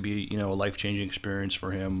maybe this could be a life-changing experience for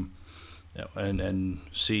him, and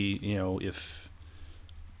see if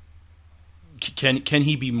can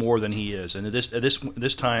he be more than he is. And at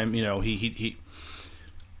this time,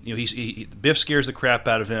 Biff scares the crap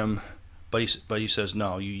out of him, but he says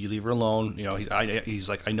no, you leave her alone. He's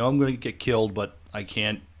like, I know I'm going to get killed, but I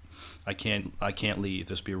can't leave.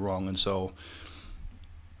 This be wrong. And so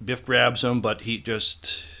Biff grabs him, but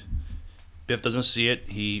Biff doesn't see it.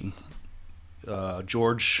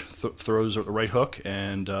 George throws a right hook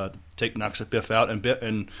and knocks Biff out,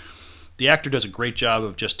 and the actor does a great job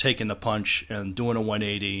of just taking the punch and doing a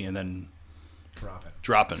 180 and then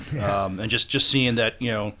dropping. Yeah. And just seeing that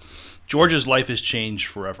George's life has changed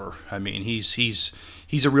forever. I mean, he's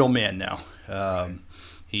a real man now.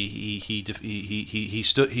 He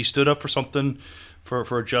stood up for something,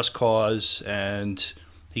 for a just cause, and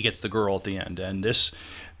he gets the girl at the end. And this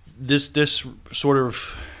sort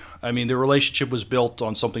of, I mean, the relationship was built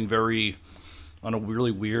on on a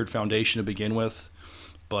really weird foundation to begin with,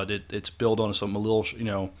 but it's built on something a little,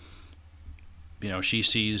 she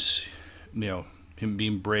sees, him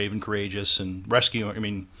being brave and courageous and rescuing. I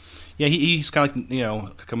mean, yeah, he's kind of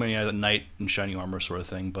like, coming out at night in shining armor sort of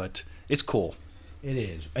thing, but it's cool. It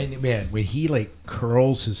is. And man, when he like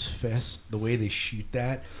curls his fist, the way they shoot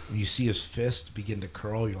that, when you see his fist begin to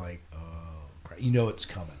curl, you're like, oh, crap. It's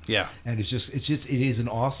coming. Yeah. And it is an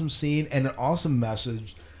awesome scene and an awesome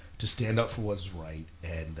message to stand up for what's right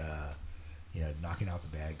and, knocking out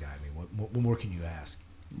the bad guy. I mean, what more can you ask?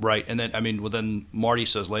 Right. And then, then Marty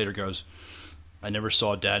says later, goes, I never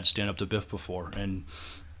saw Dad stand up to Biff before. And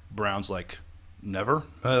Brown's like, never?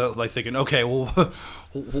 Like thinking, okay, well,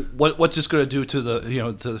 what's this going to do to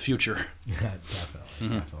the future? Yeah,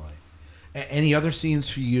 definitely. Any other scenes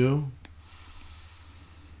for you?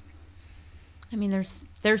 I mean,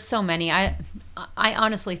 there's so many. I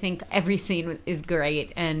honestly think every scene is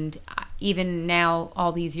great, and even now,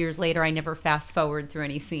 all these years later, I never fast forward through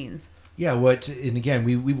any scenes. Yeah, and again,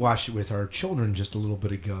 we watched it with our children just a little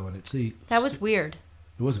bit ago, and that was weird.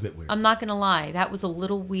 It was a bit weird. I'm not gonna lie, that was a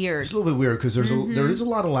little weird. It's a little bit weird because there is a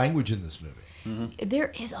lot of language in this movie. Mm-hmm.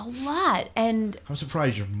 There is a lot, and I'm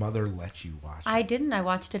surprised your mother let you watch it. I didn't. I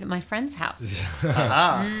watched it at my friend's house.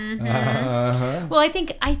 Uh-huh. Mm-hmm. Uh-huh. Well, I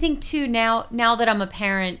think too now that I'm a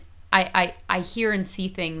parent, I hear and see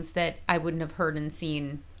things that I wouldn't have heard and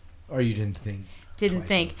seen. Or you didn't think.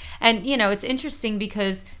 And it's interesting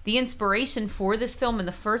because the inspiration for this film in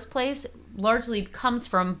the first place largely comes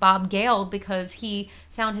from Bob Gale, because he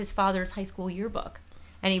found his father's high school yearbook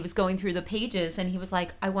and he was going through the pages and he was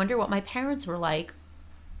like, I wonder what my parents were like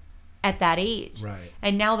at that age. Right.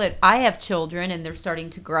 And now that I have children and they're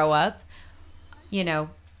starting to grow up, you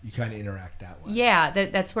kind of interact that way. Yeah,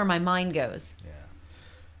 that's where my mind goes. Yeah.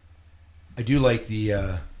 I do like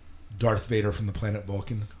the Darth Vader from the planet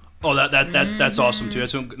Vulcan. Oh, that's awesome too.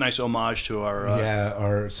 That's a nice homage to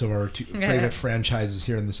our some of our favorite franchises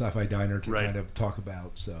here in the Sci-Fi Diner to kind of talk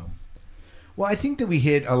about. So, well, I think that we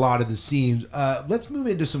hit a lot of the scenes. Let's move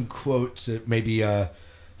into some quotes that maybe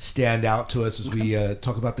stand out to us as we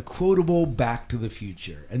talk about the quotable Back to the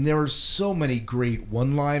Future. And there are so many great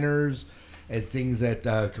one-liners and things that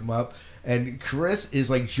come up. And Chris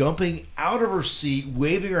is like jumping out of her seat,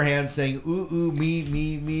 waving her hand, saying, "Ooh, ooh, me,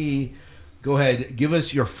 me, me." Go ahead. Give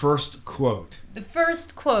us your first quote. The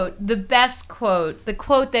first quote, the best quote, the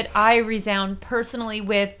quote that I resound personally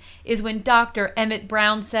with is when Dr. Emmett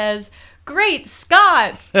Brown says, "Great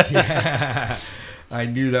Scott!" Yeah, I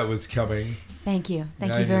knew that was coming. Thank you.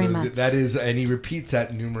 Thank you very much. That is, and he repeats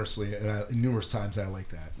that numerous times. I like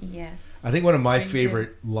that. Yes. I think one of my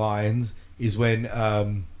favorite lines is when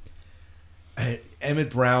Emmett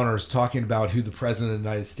Brown is talking about who the president of the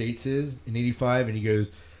United States is in '85, and he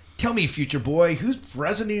goes, "Tell me, future boy, who's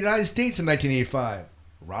president of the United States in 1985?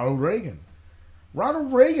 Ronald Reagan."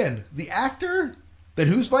 Ronald Reagan, the actor? Then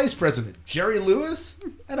who's vice president? Jerry Lewis?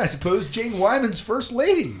 And I suppose Jane Wyman's first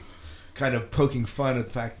lady. Kind of poking fun at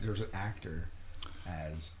the fact that there's an actor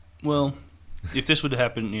as... Well, if this would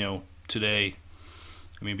happen, today,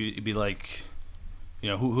 I mean, it'd be like...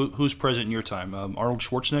 who's president in your time? Arnold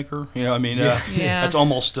Schwarzenegger? That's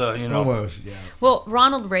almost, Almost, yeah. Well,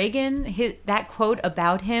 Ronald Reagan, that quote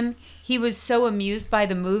about him, he was so amused by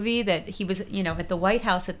the movie that he was, at the White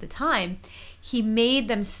House at the time, he made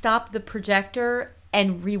them stop the projector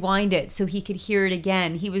and rewind it so he could hear it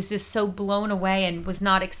again. He was just so blown away and was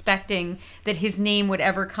not expecting that his name would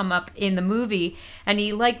ever come up in the movie. And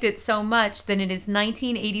he liked it so much that in his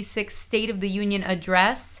 1986 State of the Union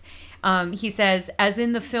address, he says, as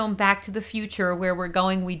in the film Back to the Future, where we're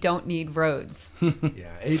going, we don't need roads.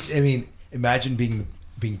 Yeah. I mean, imagine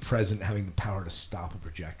being present, having the power to stop a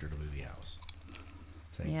projector at a movie house.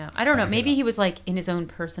 Yeah, I don't know. Maybe he was like in his own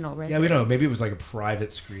personal residence. Yeah, we don't know. Maybe it was like a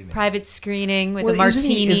private screening. Private screening with a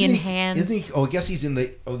martini in hand. Isn't he? Oh, I guess he's in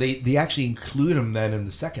the. Oh, they actually include him then in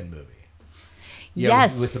the second movie. Yeah,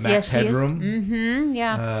 yes, with the Max Headroom. Mm-hmm.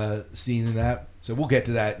 Yeah. Scene in that. So we'll get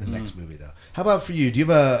to that in the next movie, though. How about for you? Do you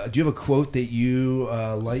have a quote that you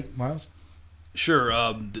like, Miles? Sure.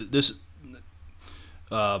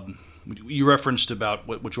 You referenced about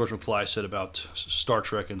what George McFly said about Star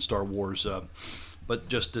Trek and Star Wars. But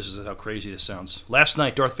just this is how crazy this sounds. Last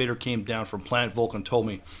night, Darth Vader came down from planet Vulcan and told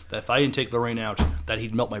me that if I didn't take Lorraine out, that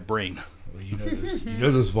he'd melt my brain. Well, you know this. You know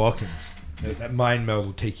those Vulcans. That mind meld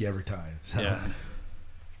will take you every time. So. Yeah.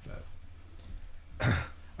 But,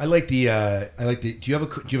 I like the. Do you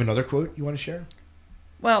have another quote you want to share?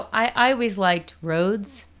 Well, I always liked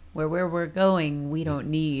roads. Where we're going, we don't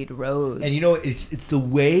need roads. And you know, it's the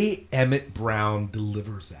way Emmett Brown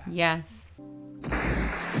delivers that. Yes.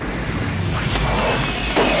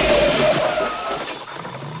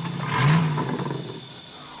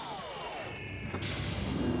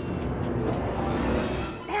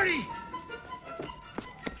 Marty!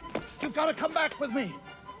 You've got to come back with me.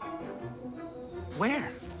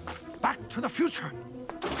 Where? Back to the future.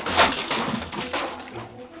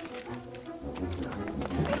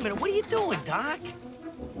 Wait a minute, what are you doing, Doc?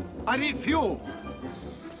 I need fuel.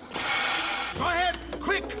 Go ahead,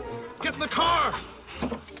 quick! Get in the car!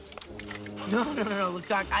 No. Look,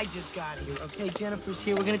 Doc, I just got here, okay? Jennifer's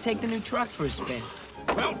here. We're gonna take the new truck for a spin.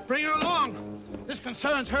 Well, bring her along. This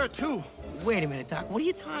concerns her, too. Wait a minute, Doc. What are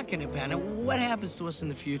you talking about? Now, what happens to us in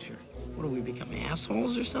the future? What, do we become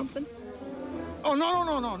assholes or something? Oh,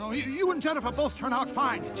 no. You and Jennifer both turn out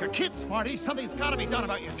fine. It's your kids, Marty. Something's got to be done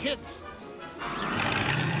about your kids.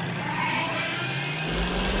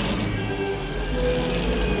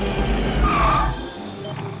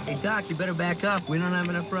 Hey, Doc, you better back up. We don't have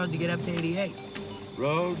enough road to get up to 88.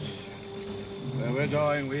 Roads? Where we're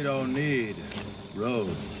going, we don't need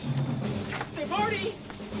roads. Hey, Marty!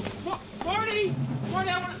 Marty,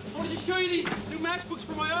 I wanted to show you these new matchbooks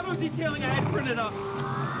for my auto detailing I had printed up.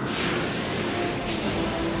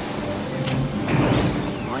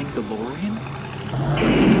 Like DeLorean?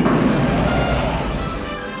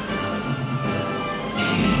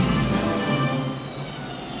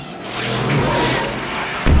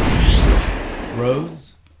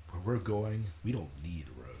 Roads, where we're going, we don't need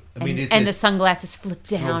roads. I mean, and the sunglasses flip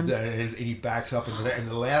down. And he backs up into that, and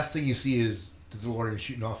the last thing you see is the DeLorean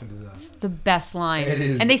shooting off into the... It's the best line. It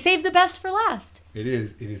is. And they saved the best for last. It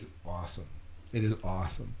is. It is awesome. It is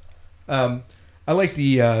awesome. I like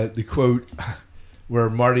the quote where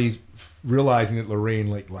Marty's realizing that Lorraine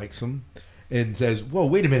likes him and says, "Whoa,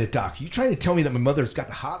 wait a minute, Doc. Are you trying to tell me that my mother's got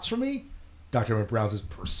the hots for me?" Dr. Emmett Brown says,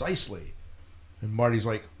 "Precisely." And Marty's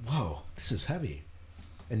like, "Whoa, this is heavy."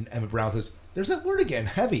 And Emmett Brown says, "There's that word again,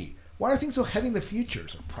 heavy. Why are things so heavy in the future?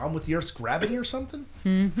 Is there a problem with the Earth's gravity or something?"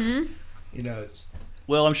 Mm-hmm. You know, it's...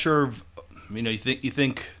 Well, I'm sure. You know, you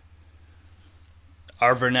think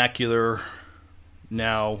our vernacular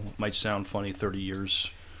now might sound funny 30 years.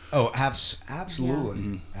 Oh,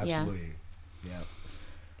 absolutely. Yeah. Absolutely.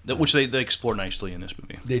 Yeah. Which they explore nicely in this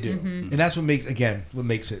movie. They do. Mm-hmm. And that's what makes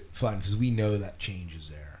it fun, because we know that change is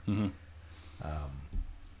there. Mm-hmm.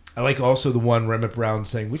 I like also the one where Emmett Brown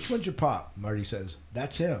saying, "Which one's your pop?" Marty says,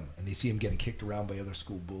 "That's him." And they see him getting kicked around by other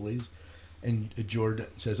school bullies. And George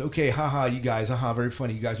says, "Okay, haha, you guys, haha, very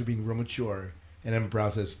funny. You guys are being real mature." And Emmett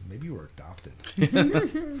Brown says, "Maybe you were adopted."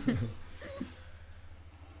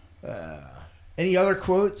 Any other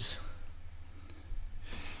quotes?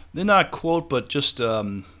 They're not a quote, but just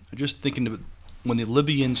thinking of when the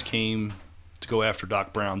Libyans came to go after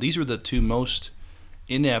Doc Brown. These are the two most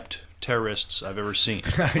inept terrorists I've ever seen.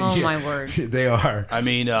 Oh, yeah, my word. They are. I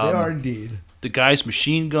mean, they are indeed. The guy's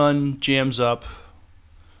machine gun jams up,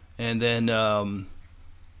 and then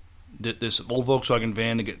this old Volkswagen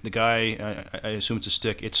van, the guy, I assume it's a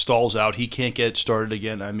stick, it stalls out. He can't get it started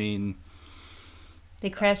again. I mean... They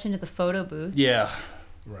crash into the photo booth. Yeah.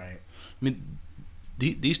 Right. I mean,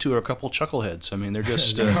 these two are a couple chuckleheads. I mean, they're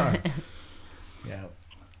just... They are. Yeah.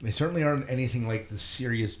 They certainly aren't anything like the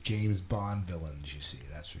serious James Bond villains you see,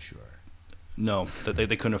 that's for sure. No, they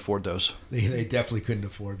couldn't afford those. They definitely couldn't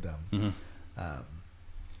afford them. Mm-hmm.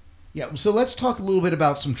 Yeah, so let's talk a little bit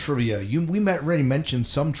about some trivia. We already mentioned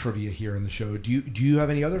some trivia here in the show. Do you have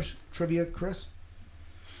any other trivia, Chris?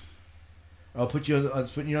 I'll put you on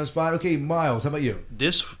the spot. Okay, Miles, how about you?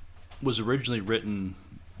 This was originally written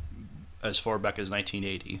as far back as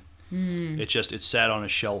 1980. It sat on a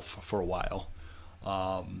shelf for a while,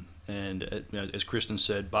 and as Kristen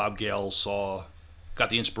said, Bob Gale got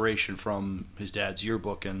the inspiration from his dad's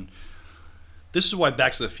yearbook, and this is why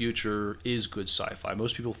Back to the Future is good sci-fi.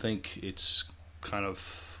 Most people think it's kind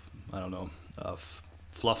of, I don't know,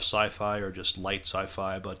 fluff sci-fi or just light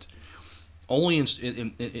sci-fi, but only in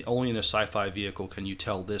a sci-fi vehicle can you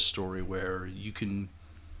tell this story where you can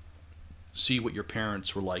see what your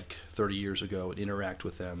parents were like 30 years ago and interact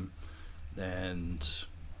with them. And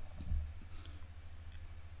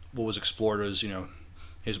what was explored is,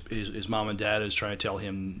 his mom and dad is trying to tell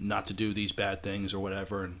him not to do these bad things or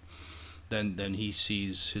whatever, and then he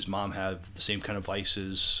sees his mom have the same kind of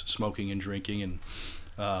vices, smoking and drinking,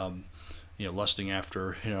 and lusting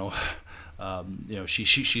after,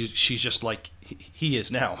 she's just like he is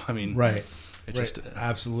now. I mean, right.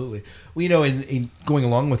 Absolutely. Well, in going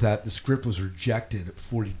along with that, the script was rejected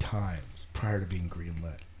 40 times prior to being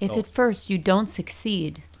greenlit. If at first you don't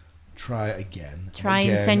succeed, try again.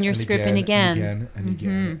 And send your script in again. And again, and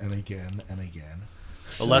again, and again, and again.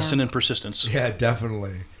 A lesson in persistence. Yeah,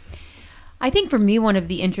 definitely. I think for me, one of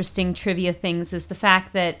the interesting trivia things is the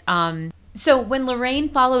fact that so when Lorraine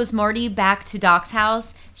follows Marty back to Doc's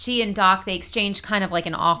house, she and Doc, they exchange kind of like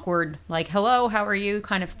an awkward, like, hello, how are you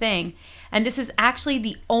kind of thing. And this is actually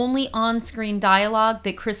the only on-screen dialogue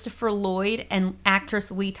that Christopher Lloyd and actress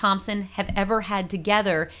Lee Thompson have ever had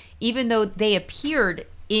together, even though they appeared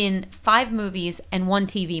in 5 movies and 1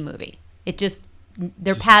 TV movie.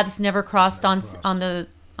 Their paths never crossed on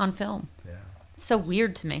film. Yeah. It's so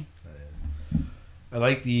weird to me. I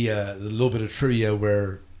like the little bit of trivia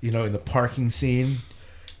where, in the parking scene,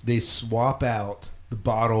 they swap out the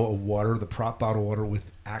bottle of water, the prop bottle of water, with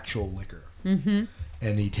actual liquor. Mm-hmm.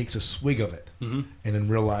 And he takes a swig of it, and then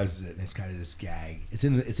realizes it, and it's kind of this gag. It's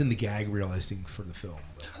in the gag realizing for the film.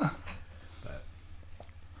 But.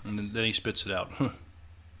 And then he spits it out.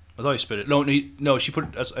 I thought he spit it. No, she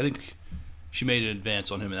put it. I think she made an advance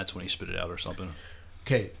on him, and that's when he spit it out or something.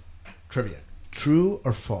 Okay, trivia: true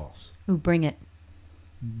or false? Ooh, bring it.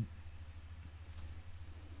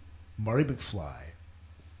 Marty McFly.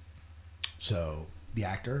 So the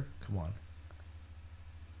actor, come on.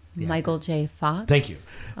 Michael J. Fox. Thank you,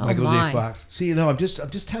 Michael J. Fox. See, I'm just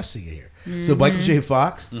testing it here. Mm-hmm. So Michael J.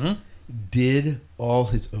 Fox did all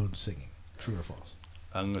his own singing. True or false?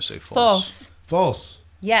 I'm going to say false. False.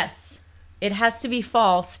 Yes, it has to be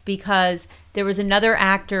false because there was another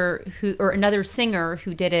actor another singer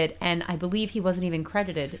who did it, and I believe he wasn't even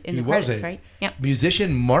credited in the credits, right? Yeah.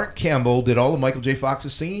 Musician Mark Campbell did all of Michael J.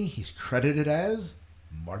 Fox's singing. He's credited as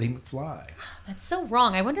Marty McFly. That's so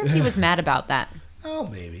wrong. I wonder if he was mad about that. Oh,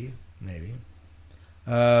 maybe.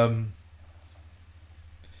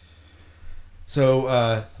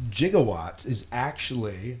 So gigawatts is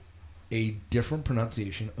actually a different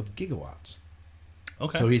pronunciation of gigawatts.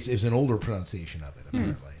 Okay. So it's an older pronunciation of it,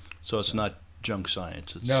 apparently. So it's not junk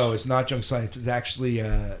science. No, it's not junk science. It's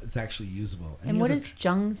actually usable. And what is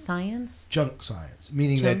junk science? Junk science,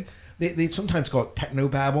 meaning that they sometimes call it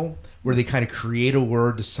technobabble, where they kind of create a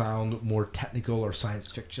word to sound more technical or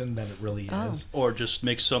science fiction than it really is. Or just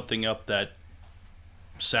make something up that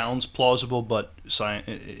sounds plausible, but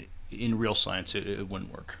in real science it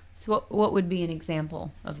wouldn't work. So what would be an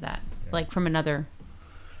example of that, like from another...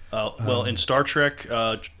 Well, in Star Trek,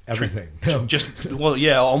 everything.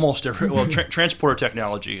 Almost every. Well, transporter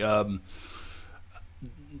technology.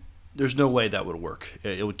 There's no way that would work.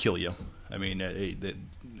 It would kill you. I mean,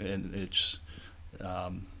 and it's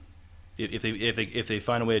if they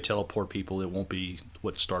find a way to teleport people, it won't be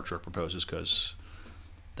what Star Trek proposes, because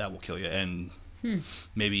that will kill you, and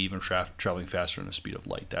maybe even traveling faster than the speed of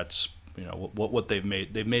light. That's what they've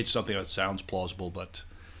made. They've made something that sounds plausible, but.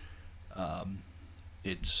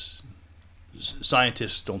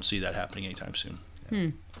 Scientists don't see that happening anytime soon.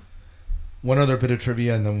 One other bit of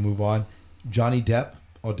trivia, and then we'll move on. Johnny Depp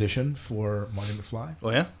auditioned for Marty McFly. Oh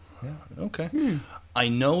yeah, yeah. Okay. I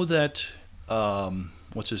know that.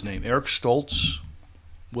 What's his name? Eric Stoltz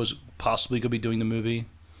was possibly going to be doing the movie,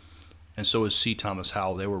 and so is C. Thomas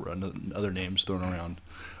Howell. They were other names thrown around.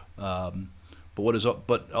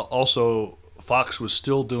 But also Fox was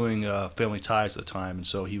still doing Family Ties at the time, and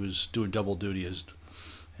so he was doing double duty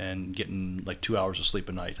and getting like 2 hours of sleep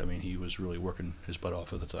a night. I mean, he was really working his butt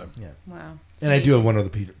off at the time. Yeah. Wow. And I do have one other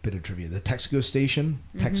bit of trivia. The Texaco station,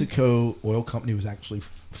 Texaco Oil Company, was actually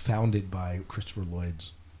founded by Christopher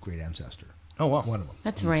Lloyd's great ancestor. Oh, wow. One of them.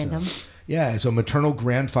 That's random. Yeah, so maternal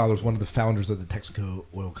grandfather was one of the founders of the Texaco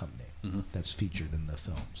Oil Company. That's featured in the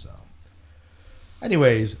film. So,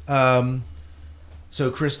 anyways, so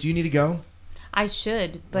Chris, do you need to go? I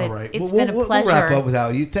should, but All right. it's been a pleasure. We'll wrap up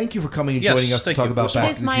without you. Thank you for coming and joining us to talk about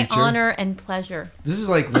Back to the Future. It is my honor and pleasure. This is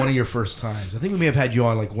like one of your first times. I think we may have had you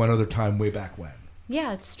on like one other time way back when.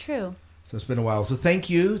 Yeah, it's true. So it's been a while. So thank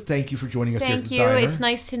you. Thank you for joining us here at the diner. Thank you. It's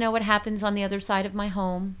nice to know what happens on the other side of my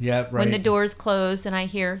home. Yeah, right. When the doors close and I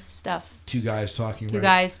hear stuff. Two guys talking. Two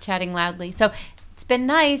guys chatting loudly. So it's been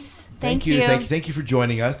nice. Thank you. Thank you for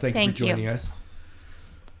joining us. Thank you for joining us.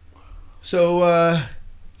 So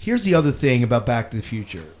here's the other thing about Back to the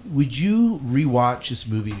Future. Would you rewatch this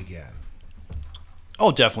movie again?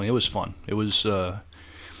 Oh, definitely. It was fun. It was.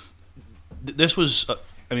 This was.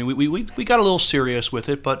 I mean, we got a little serious with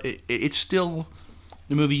it, but it's still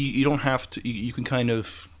the movie. You don't have to. You can kind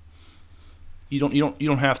of. You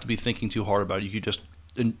don't have to be thinking too hard about it. You could just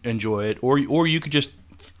enjoy it, or you could just.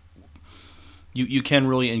 You can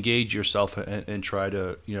really engage yourself and try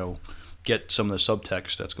to get some of the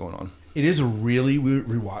subtext that's going on. It is a really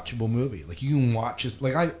rewatchable movie. Like you can watch this.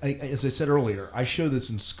 Like I as I said earlier, I show this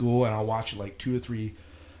in school and I'll watch it like two or three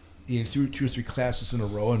classes in a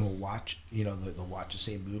row, and we'll watch they'll watch the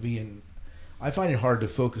same movie, and I find it hard to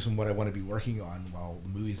focus on what I want to be working on while the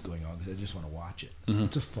movie's going on because I just want to watch it. Mm-hmm.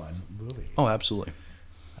 It's a fun movie. Oh, absolutely.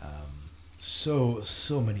 So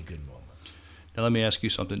many good moments. Now let me ask you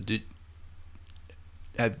something. Did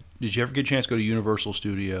you ever get a chance to go to Universal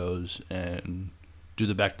Studios and do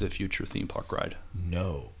the Back to the Future theme park ride?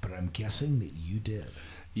 No, but I'm guessing that you did.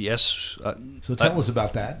 Yes. So tell us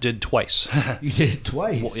about that. Did twice. You did it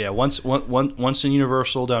twice? Well, yeah, once in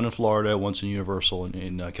Universal down in Florida, once in Universal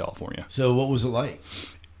in California. So what was it like?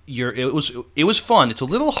 It was fun. It's a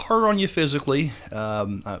little hard on you physically,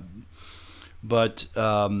 but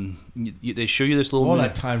they show you this little... All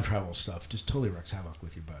that time travel stuff just totally wreaks havoc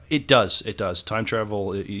with your body. It does. Time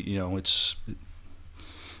travel, it's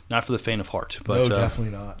not for the faint of heart. But, no,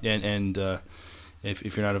 definitely not. And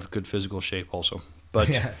if you're not of good physical shape also.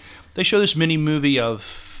 But they show this mini movie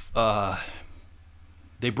of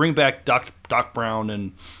they bring back Doc Brown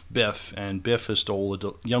and Biff young Biff has stolen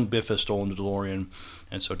the DeLorean,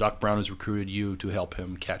 and so Doc Brown has recruited you to help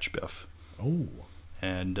him catch Biff. Oh,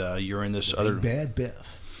 and you're in this bad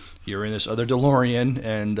Biff. You're in this other DeLorean,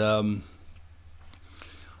 and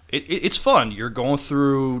it's fun. You're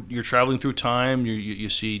traveling through time. You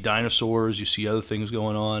see dinosaurs, you see other things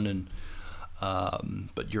going on, and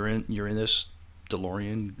but you're in this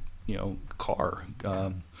DeLorean, car,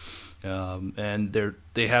 and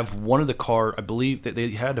they have one of the car. I believe that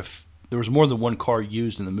there was more than one car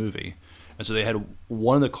used in the movie, and so they had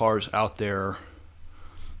one of the cars out there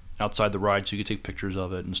outside the ride, so you could take pictures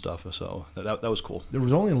of it and stuff. So that was cool. There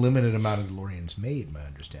was only a limited amount of DeLoreans made, my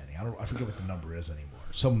understanding. I forget what the number is anymore.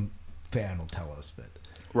 Some fan will tell us, but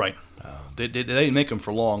right, they didn't make them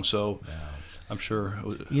for long, so. No. I'm sure.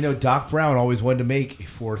 Doc Brown always wanted to make a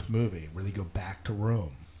fourth movie where they go back to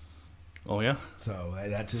Rome. Oh yeah. So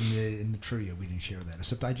that's in the trivia. We didn't share that,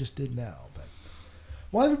 except I just did now. But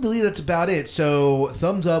I believe that's about it. So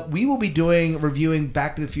thumbs up. We will be reviewing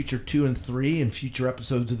Back to the Future 2 and 3 in future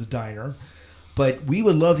episodes of the Diner. But we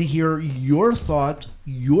would love to hear your thoughts,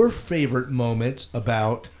 your favorite moments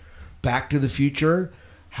about Back to the Future,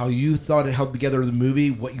 how you thought it held together the movie,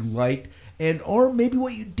 what you liked. Or maybe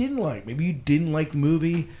what you didn't like. Maybe you didn't like the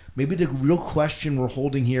movie. Maybe the real question we're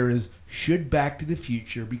holding here is, should Back to the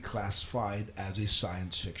Future be classified as a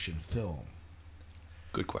science fiction film?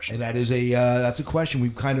 Good question. And that's a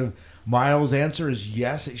question. Miles' answer is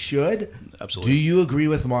yes, it should. Absolutely. Do you agree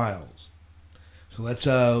with Miles?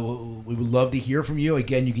 So we would love to hear from you.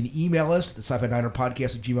 Again, you can email us at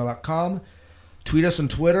sci-fi-diner-podcast@gmail.com. Tweet us on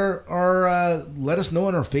Twitter, or let us know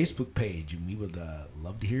on our Facebook page, and we would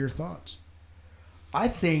love to hear your thoughts. I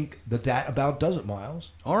think that about does it,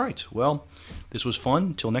 Miles. All right. Well, this was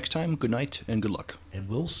fun. Till next time, good night and good luck. And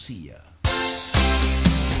we'll see ya.